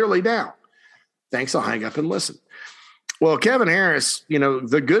were clearly down? Thanks. I'll hang up and listen. Well, Kevin Harris,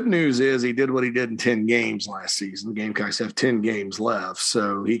 the good news is he did what he did in 10 games last season. The Gamecocks have 10 games left,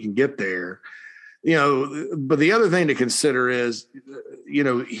 so he can get there. But the other thing to consider is,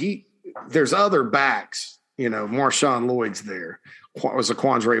 there's other backs. Marshawn Lloyd's there. Was a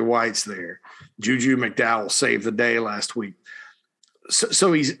Quandre White's there. Juju McDowell saved the day last week.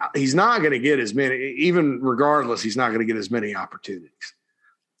 So he's not going to get as many, even regardless, he's not going to get as many opportunities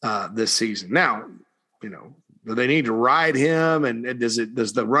this season. Now, do they need to ride him? And does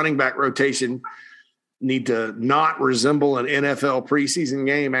the running back rotation need to not resemble an NFL preseason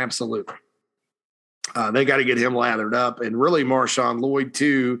game? Absolutely. They got to get him lathered up, and really Marshawn Lloyd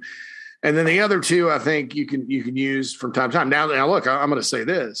too. And then the other 2, I think you can use from time to time. Now look, I'm going to say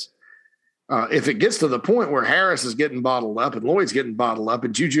this. If it gets to the point where Harris is getting bottled up and Lloyd's getting bottled up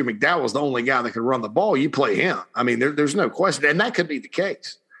and Juju McDowell is the only guy that can run the ball, you play him. I mean, there's no question. And that could be the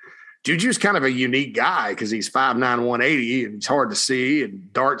case. Juju's kind of a unique guy because he's 5'9", 180, and he's hard to see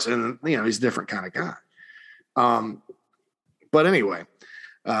and darts, and he's a different kind of guy. But anyway,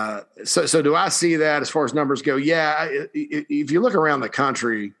 so do I see that as far as numbers go? Yeah, if you look around the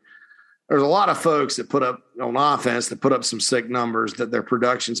country, there's a lot of folks that put up on offense that put up some sick numbers that their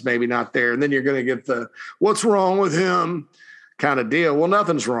production's maybe not there, and then you're going to get the "what's wrong with him" kind of deal. Well,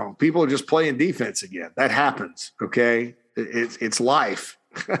 nothing's wrong. People are just playing defense again. That happens. Okay, it's life.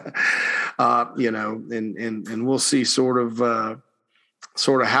 And we'll see sort of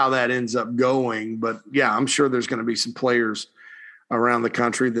how that ends up going. But yeah, I'm sure there's going to be some players around the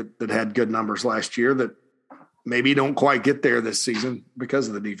country that had good numbers last year that maybe don't quite get there this season because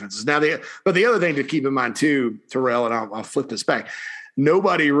of the defenses. But the other thing to keep in mind too, Terrell, and I'll flip this back.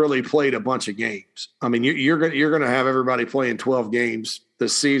 Nobody really played a bunch of games. I mean, you're going to have everybody playing 12 games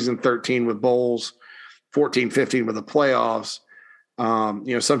this season, 13 with bowls, 14, 15 with the playoffs.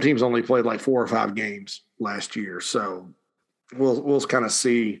 Some teams only played like 4 or 5 games last year. So we'll kind of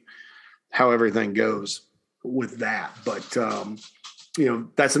see how everything goes with that. But,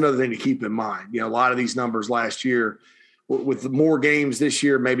 that's another thing to keep in mind. A lot of these numbers last year with more games this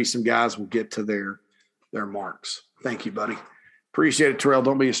year, maybe some guys will get to their marks. Thank you, buddy. Appreciate it, Terrell.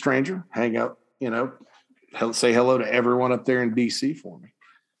 Don't be a stranger. Hang up, say hello to everyone up there in DC for me.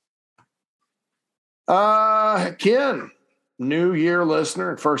 Ken. New year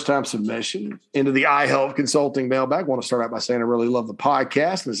listener and first-time submission into the iHelp Consulting mailbag. I want to start out by saying I really love the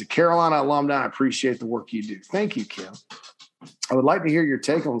podcast. And as a Carolina alumni, I appreciate the work you do. Thank you, Kim. I would like to hear your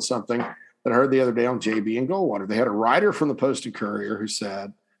take on something that I heard the other day on JB and Goldwater. They had a writer from the Post and Courier who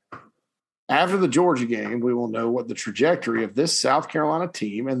said, after the Georgia game, we will know what the trajectory of this South Carolina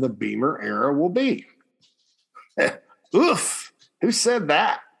team and the Beamer era will be. Oof. Who said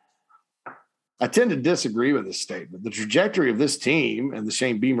that? I tend to disagree with this statement. The trajectory of this team and the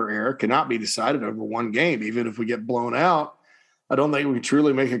Shane Beamer era cannot be decided over one game. Even if we get blown out, I don't think we can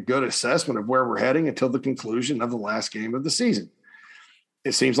truly make a good assessment of where we're heading until the conclusion of the last game of the season.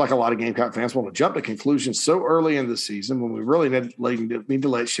 It seems like a lot of Gamecock fans want to jump to conclusions so early in the season when we really need to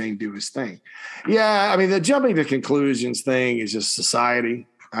let Shane do his thing. Yeah, I mean, the jumping to conclusions thing is just society,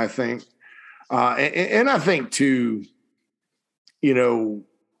 I think. And I think, too,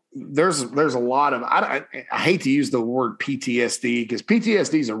 there's a lot of I hate to use the word PTSD because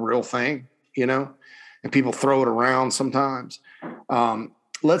PTSD is a real thing, and people throw it around sometimes.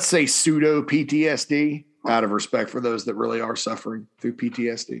 Let's say pseudo PTSD out of respect for those that really are suffering through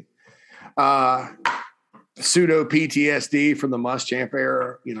PTSD. Pseudo PTSD from the Muschamp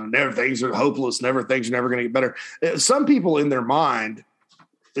era, never things are hopeless, never things are never going to get better. Some people in their mind,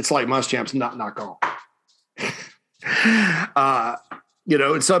 it's like Muschamp's not gone.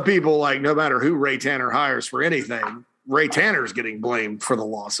 And some people, like, no matter who Ray Tanner hires for anything, Ray Tanner's getting blamed for the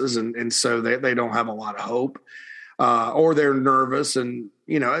losses. And so they don't have a lot of hope, or they're nervous. And,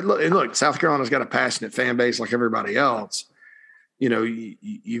 look, South Carolina's got a passionate fan base like everybody else.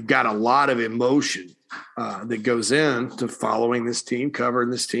 You've got a lot of emotion that goes into following this team, covering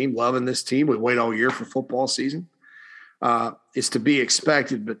this team, loving this team. We wait all year for football season. It's to be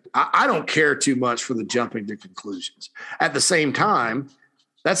expected, but I don't care too much for the jumping to conclusions. At the same time,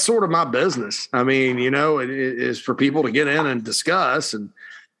 that's sort of my business. I mean, it is for people to get in and discuss. And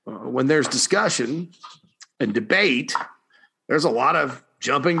when there's discussion and debate, there's a lot of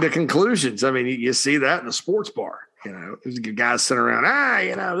jumping to conclusions. I mean, you see that in a sports bar. There's guys sitting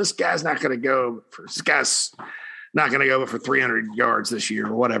around, this guy's not going to go for 300 yards this year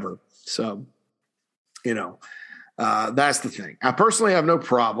or whatever. So, that's the thing. I personally have no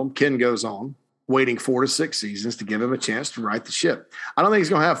problem. Ken goes on waiting 4 to 6 seasons to give him a chance to right the ship. I don't think he's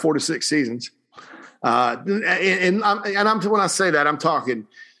going to have 4 to 6 seasons. When I say that, I'm talking,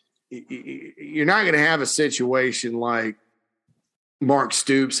 you're not going to have a situation like Mark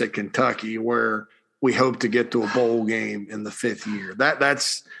Stoops at Kentucky where we hope to get to a bowl game in the 5th year.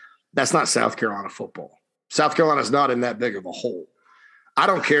 That's not South Carolina football. South Carolina's not in that big of a hole. I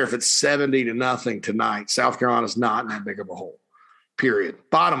don't care if it's 70-0 tonight. South Carolina's not in that big of a hole, period.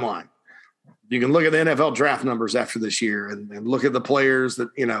 Bottom line, you can look at the NFL draft numbers after this year and look at the players that,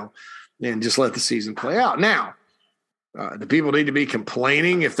 and just let the season play out. Now, do people need to be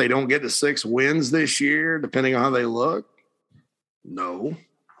complaining if they don't get to 6 wins this year, depending on how they look? No.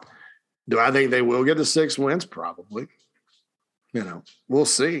 Do I think they will get to 6 wins? Probably. We'll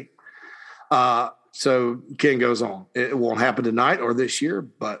see. So Ken goes on. It won't happen tonight or this year,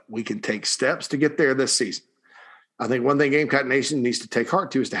 but we can take steps to get there this season. I think one thing Gamecock Nation needs to take heart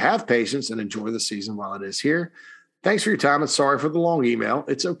to is to have patience and enjoy the season while it is here. Thanks for your time and sorry for the long email.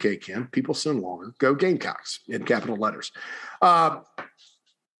 It's okay, Ken. People send longer. Go Gamecocks in capital letters. I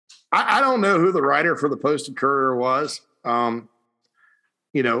don't know who the writer for the Post-Courier was. Got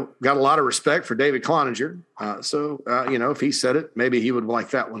a lot of respect for David Cloninger. So if he said it, maybe he would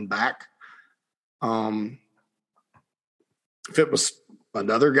like that one back. If it was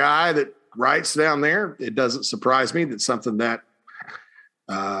another guy that writes down there, it doesn't surprise me that something that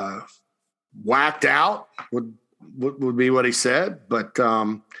whacked out would be what he said. But,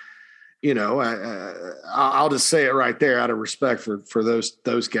 I'll just say it right there out of respect for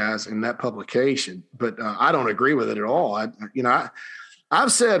those guys in that publication. But I don't agree with it at all.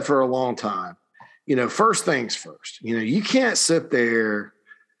 I've said for a long time, first things first. You can't sit there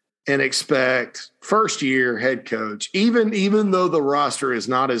and expect first-year head coach, even though the roster is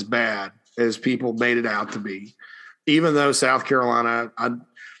not as bad as people made it out to be, even though South Carolina, I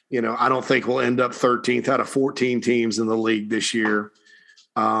don't think we'll end up 13th out of 14 teams in the league this year.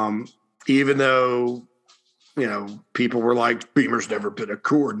 Even though, people were like, Beamer's never been a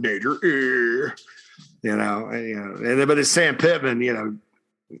coordinator, but it's Sam Pittman,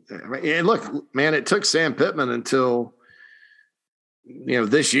 and look, man, it took Sam Pittman until –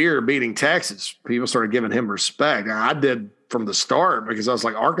 this year beating Texas, people started giving him respect. I did from the start because I was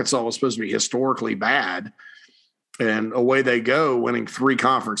like, Arkansas was supposed to be historically bad. And away they go, winning 3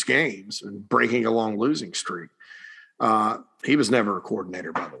 conference games and breaking a long losing streak. He was never a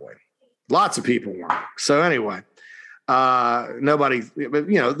coordinator, by the way. Lots of people weren't. So anyway, nobody,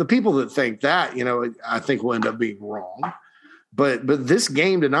 the people that think that, I think will end up being wrong. But this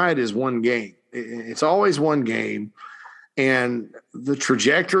game tonight is one game. It's always one game. And the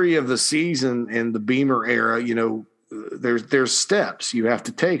trajectory of the season and the Beamer era, there's steps you have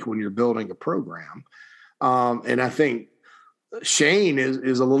to take when you're building a program. And I think Shane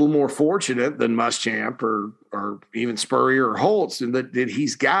is a little more fortunate than Muschamp or even Spurrier or Holtz in that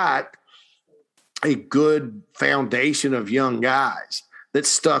he's got a good foundation of young guys that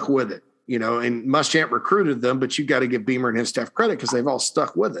stuck with it, and Muschamp recruited them, but you got to give Beamer and his staff credit because they've all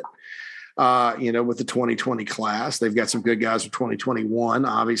stuck with it. With the 2020 class, they've got some good guys for 2021,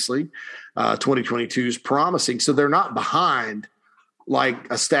 obviously. 2022 is promising. So they're not behind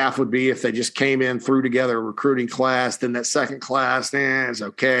like a staff would be if they just came in, threw together a recruiting class, then that second class, is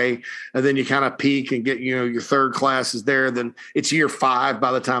okay. And then you kind of peak and get, your third class is there. Then it's year 5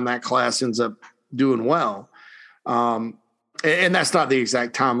 by the time that class ends up doing well. And that's not the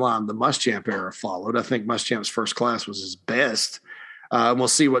exact timeline the Muschamp era followed. I think Muschamp's first class was his best. We'll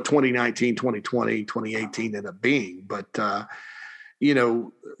see what 2019, 2020, 2018 end up being. But,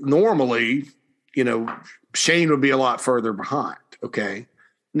 normally, Shane would be a lot further behind. Okay.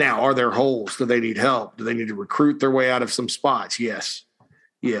 Now, are there holes? Do they need help? Do they need to recruit their way out of some spots? Yes.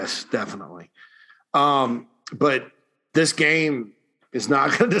 Yes, definitely. But this game is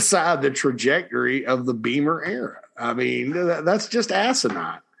not going to decide the trajectory of the Beamer era. I mean, that's just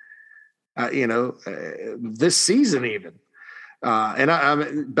asinine. This season even. And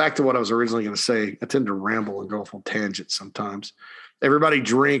I'm back to what I was originally going to say. I tend to ramble and go off on tangents sometimes. Everybody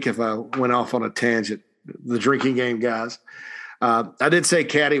drink if I went off on a tangent. The drinking game guys. I did say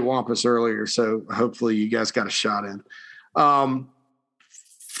cattywampus earlier, so hopefully you guys got a shot in.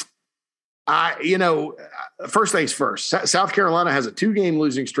 First things first, South Carolina has a 2-game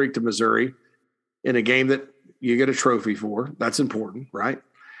losing streak to Missouri in a game that you get a trophy for. That's important, right?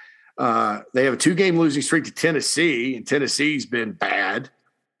 They have a 2-game losing streak to Tennessee, and Tennessee's been bad.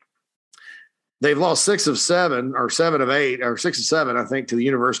 They've lost 6 of 7 or 7 of 8 or 6 of 7, I think, to the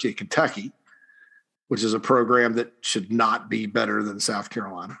University of Kentucky, which is a program that should not be better than South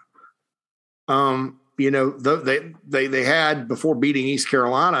Carolina. They had, before beating East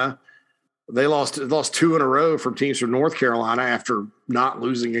Carolina, they lost 2 in a row from teams from North Carolina after not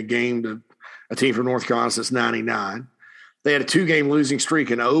losing a game to a team from North Carolina since 99. They had a 2-game losing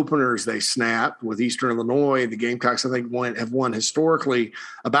streak in openers they snapped with Eastern Illinois. The Gamecocks, I think, have won historically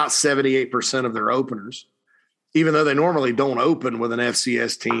about 78% of their openers, even though they normally don't open with an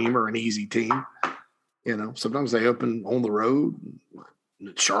FCS team or an easy team. Sometimes they open on the road,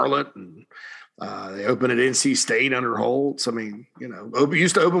 Charlotte, and they open at NC State under Holtz. I mean,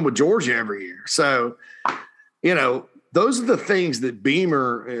 used to open with Georgia every year. So, those are the things that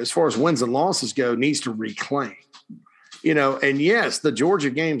Beamer, as far as wins and losses go, needs to reclaim. And yes, the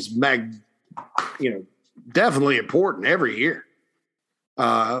Georgia game's definitely important every year.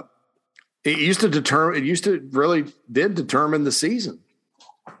 It used to really determine the season.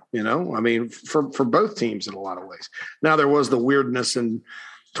 For both teams in a lot of ways. Now there was the weirdness in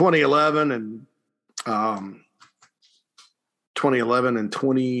 2011 and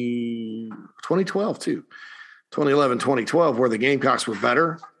 2012 too. 2011, 2012, where the Gamecocks were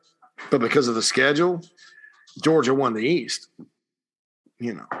better, but because of the schedule, Georgia won the East.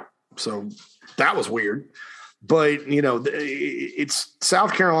 So that was weird. But, it's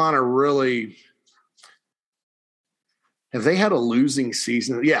South Carolina really – have they had a losing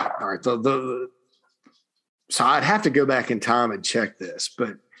season? Yeah. All right. So I'd have to go back in time and check this,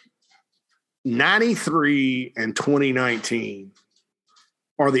 but 93 and 2019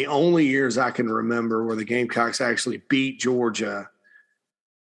 are the only years I can remember where the Gamecocks actually beat Georgia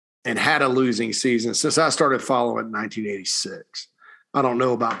and had a losing season since I started following in 1986. I don't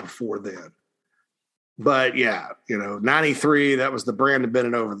know about before then. But, 93, that was the Brandon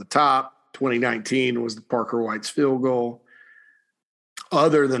Bennett over the top. 2019 was the Parker White's field goal.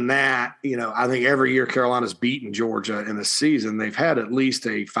 Other than that, I think every year Carolina's beaten Georgia in the season, they've had at least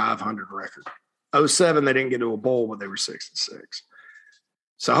a 500 record. 2007, they didn't get to a bowl, but they were 6-6.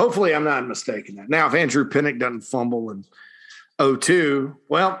 So hopefully I'm not mistaken that. Now, if Andrew Pinnock doesn't fumble in 2002,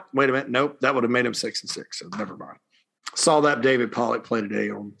 well, wait a minute. Nope, that would have made him 6-6. So never mind. Saw that David Pollock play today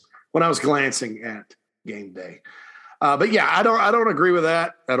when I was glancing at game day. But I don't agree with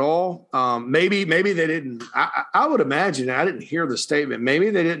that at all. Maybe they didn't. I would imagine. I didn't hear the statement.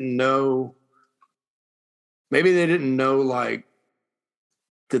 Maybe they didn't know. Maybe they didn't know like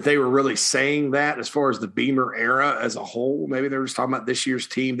that they were really saying that as far as the Beamer era as a whole. Maybe they were just talking about this year's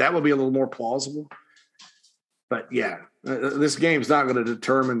team. That would be a little more plausible. But this game's not going to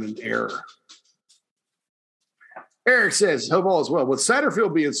determine an error. Eric says, hope all is well. With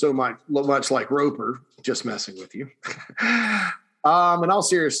Satterfield being so much like Roper, just messing with you. In all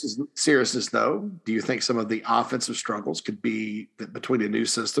seriousness, though, do you think some of the offensive struggles could be between a new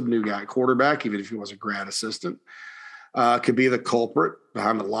system, new guy quarterback, even if he was a grad assistant, could be the culprit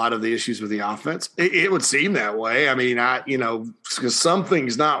behind a lot of the issues with the offense? It would seem that way. I mean, because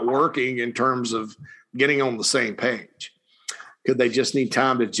something's not working in terms of getting on the same page. Could they just need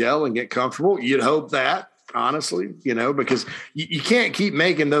time to gel and get comfortable? You'd hope that. Honestly, because you can't keep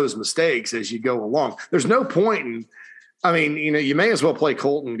making those mistakes as you go along. There's no point you may as well play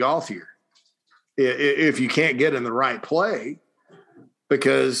Colton Golf here if you can't get in the right play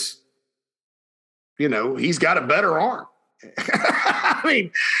because, he's got a better arm I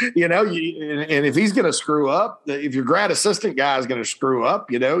mean, and if he's going to screw up, if your grad assistant guy is going to screw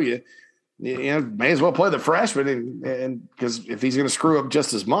up, you may as well play the freshman, and because if he's going to screw up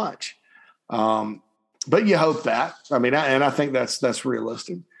just as much. But you hope that. I mean, I think that's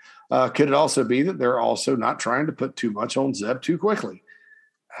realistic. Could it also be that they're also not trying to put too much on Zeb too quickly?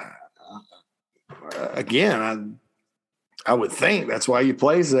 Again, I would think that's why you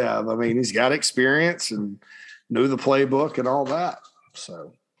play Zeb. I mean, he's got experience and knew the playbook and all that.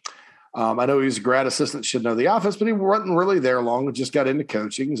 So I know he's a grad assistant, should know the offense, but he wasn't really there long. He just got into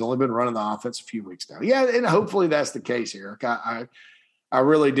coaching. He's only been running the offense a few weeks now. Yeah, and hopefully that's the case, Eric. I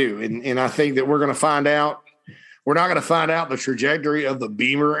really do. And I think that we're going to find out. We're not going to find out the trajectory of the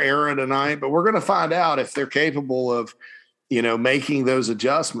Beamer era tonight, but we're going to find out if they're capable of, making those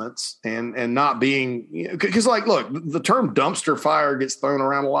adjustments and not being – because, look, the term dumpster fire gets thrown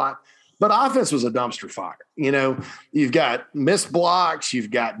around a lot, but offense was a dumpster fire. You've got missed blocks,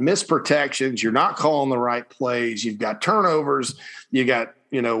 you've got missed protections, you're not calling the right plays, you've got turnovers, you got,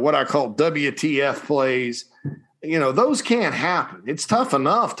 what I call WTF plays. Those can't happen. It's tough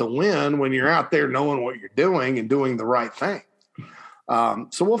enough to win when you're out there knowing what you're doing and doing the right thing. So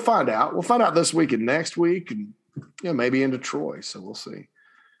we'll find out. We'll find out this week and next week and, maybe into Troy. So we'll see.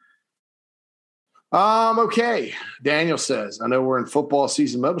 Okay. Daniel says, I know we're in football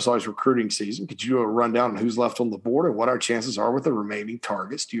season mode, it's always recruiting season. Could you do a rundown on who's left on the board and what our chances are with the remaining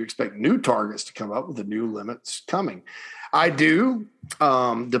targets? Do you expect new targets to come up with the new limits coming? I do,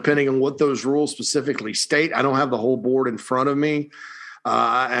 depending on what those rules specifically state. I don't have the whole board in front of me.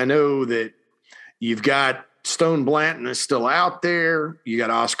 I know that you've got Stone Blanton is still out there. You got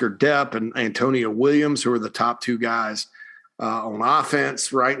Oscar Depp and Antonio Williams, who are the top two guys on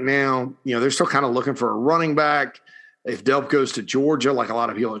offense right now. They're still kind of looking for a running back. If Delp goes to Georgia, like a lot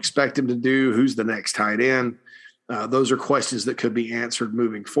of people expect him to do, who's the next tight end? Those are questions that could be answered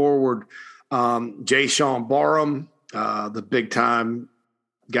moving forward. Jay Sean Barham, the big-time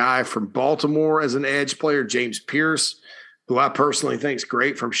guy from Baltimore as an edge player. James Pierce, who I personally think is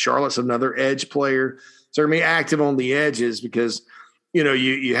great from Charlotte's another edge player. So they're going to be active on the edges because,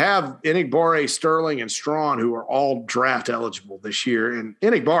 you have Enigbare, Sterling, and Strawn, who are all draft eligible this year. And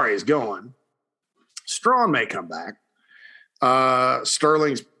Enigbare is going. Strawn may come back.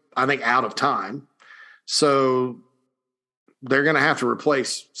 Sterling's, I think, out of time. So they're going to have to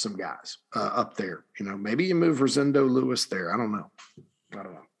replace some guys up there. Maybe you move Rosendo Lewis there. I don't know.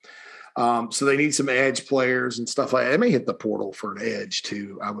 So they need some edge players and stuff like that. They may hit the portal for an edge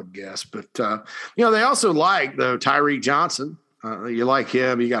too, I would guess. But, they also like, though, Tyreek Johnson. You like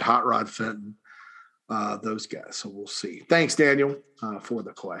him. You got Hot Rod Fenton, those guys. So we'll see. Thanks, Daniel, for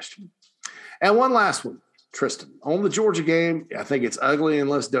the question. And one last one, Tristan. On the Georgia game, I think it's ugly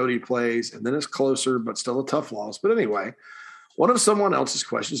unless Doty plays, and then it's closer, but still a tough loss. But anyway, one of someone else's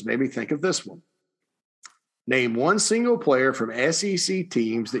questions made me think of this one. Name one single player from SEC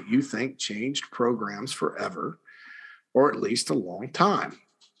teams that you think changed programs forever, or at least a long time.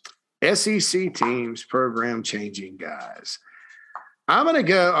 SEC teams, program-changing guys. I'm going to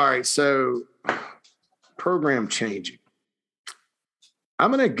go, all right, so program-changing.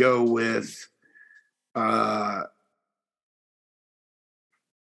 I'm going to go with Bo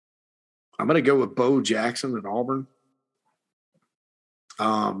Jackson at Auburn.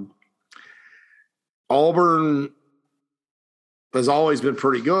 Auburn has always been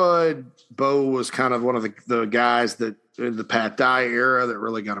pretty good. Bo was kind of one of the guys that in the Pat Dye era that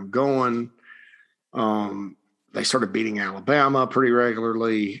really got him going. They started beating Alabama pretty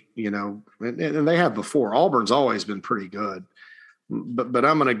regularly, and they have before. Auburn's always been pretty good, but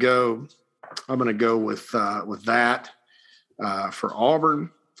I'm going to go with that for Auburn.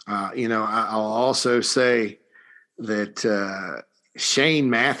 I'll also say that Shane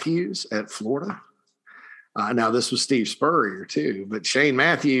Matthews at Florida. Now this was Steve Spurrier too, but Shane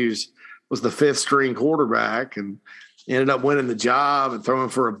Matthews was the fifth string quarterback and ended up winning the job and throwing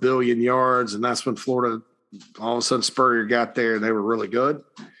for 1 billion yards. And that's when Florida, all of a sudden Spurrier got there and they were really good.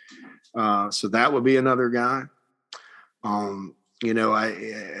 So that would be another guy.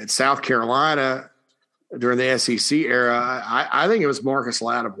 At South Carolina during the SEC era, I think it was Marcus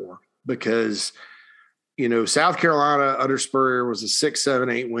Lattimore because, South Carolina under Spurrier was a 6, 7,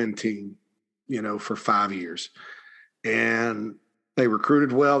 8 win team, for 5 years. And they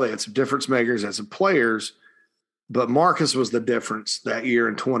recruited well. They had some difference makers, had some players, but Marcus was the difference that year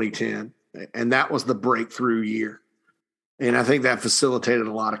in 2010. And that was the breakthrough year. And I think that facilitated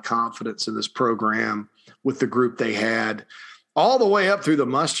a lot of confidence in this program with the group they had all the way up through the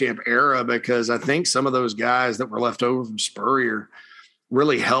Muschamp era, because I think some of those guys that were left over from Spurrier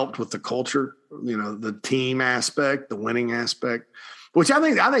really helped with the culture, the team aspect, the winning aspect, which I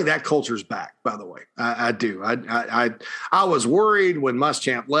think that culture's back, by the way. I do. I was worried when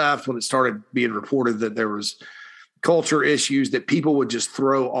Muschamp left, when it started being reported that there was culture issues, that people would just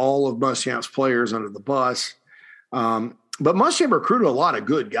throw all of Muschamp's players under the bus. But Muschamp recruited a lot of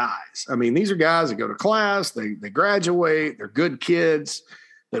good guys. I mean, these are guys that go to class, they graduate, they're good kids,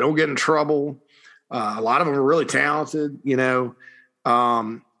 they don't get in trouble. A lot of them are really talented, they're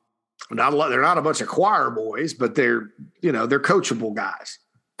not a bunch of choir boys, but they're coachable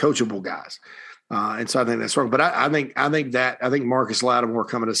guys. And so I think that's wrong. But I think Marcus Lattimore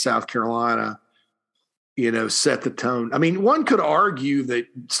coming to South Carolina, set the tone. I mean, one could argue that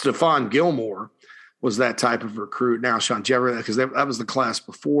Stephon Gilmore was that type of recruit. Now Sean Jefferson, because that was the class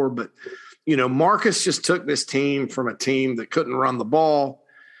before. But, Marcus just took this team from a team that couldn't run the ball,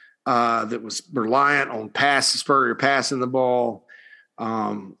 that was reliant on Spurrier passing the ball,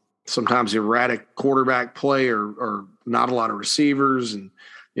 sometimes erratic quarterback play or not a lot of receivers. And,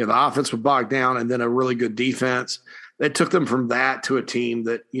 the offense would bog down, and then a really good defense. They took them from that to a team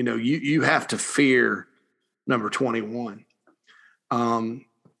that, you have to fear number 21.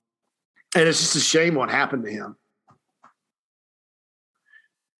 And it's just a shame what happened to him.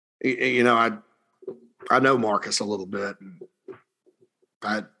 I know Marcus a little bit. And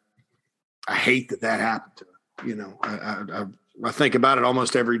I hate that happened to him. I think about it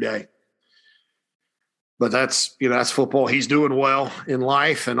almost every day. But that's football. He's doing well in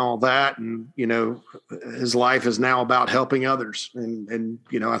life and all that. And, his life is now about helping others. And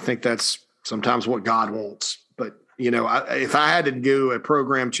I think that's sometimes what God wants. But, if I had to do a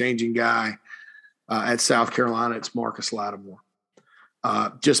program-changing guy at South Carolina, it's Marcus Lattimore.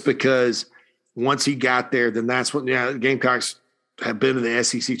 Just because once he got there, then that's when the Gamecocks have been to the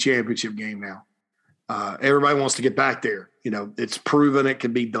SEC championship game now. Everybody wants to get back there. It's proven it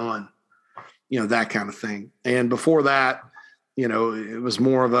can be done, that kind of thing. And before that, it was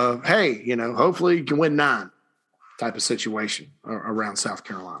more of a, hey, hopefully you can win 9 type of situation around South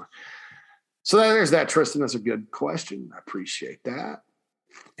Carolina. So there's that, Tristan. That's a good question. I appreciate that.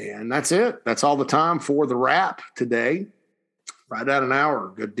 And that's it. That's all the time for the wrap today. Right at an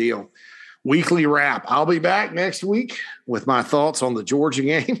hour. Good deal. Weekly wrap. I'll be back next week with my thoughts on the Georgia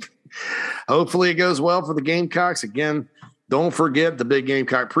game. Hopefully it goes well for the Gamecocks. Again, don't forget the Big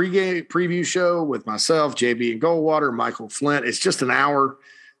Gamecock pregame preview show with myself, JB and Goldwater, Michael Flint. It's just an hour.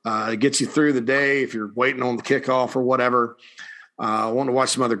 It gets you through the day if you're waiting on the kickoff or whatever. Want to watch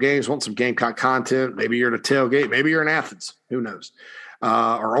some other games, want some Gamecock content. Maybe you're at a tailgate. Maybe you're in Athens. Who knows?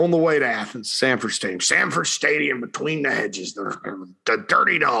 Or on the way to Athens, Sanford Stadium between the hedges. The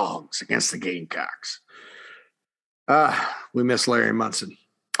Dirty Dogs against the Gamecocks. We miss Larry Munson.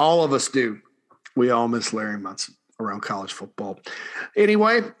 All of us do. We all miss Larry Munson around college football.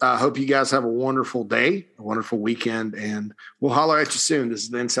 Anyway, I hope you guys have a wonderful day, a wonderful weekend, and we'll holler at you soon. This is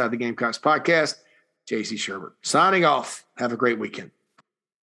the Inside the Gamecocks podcast. JC Sherbert signing off. Have a great weekend.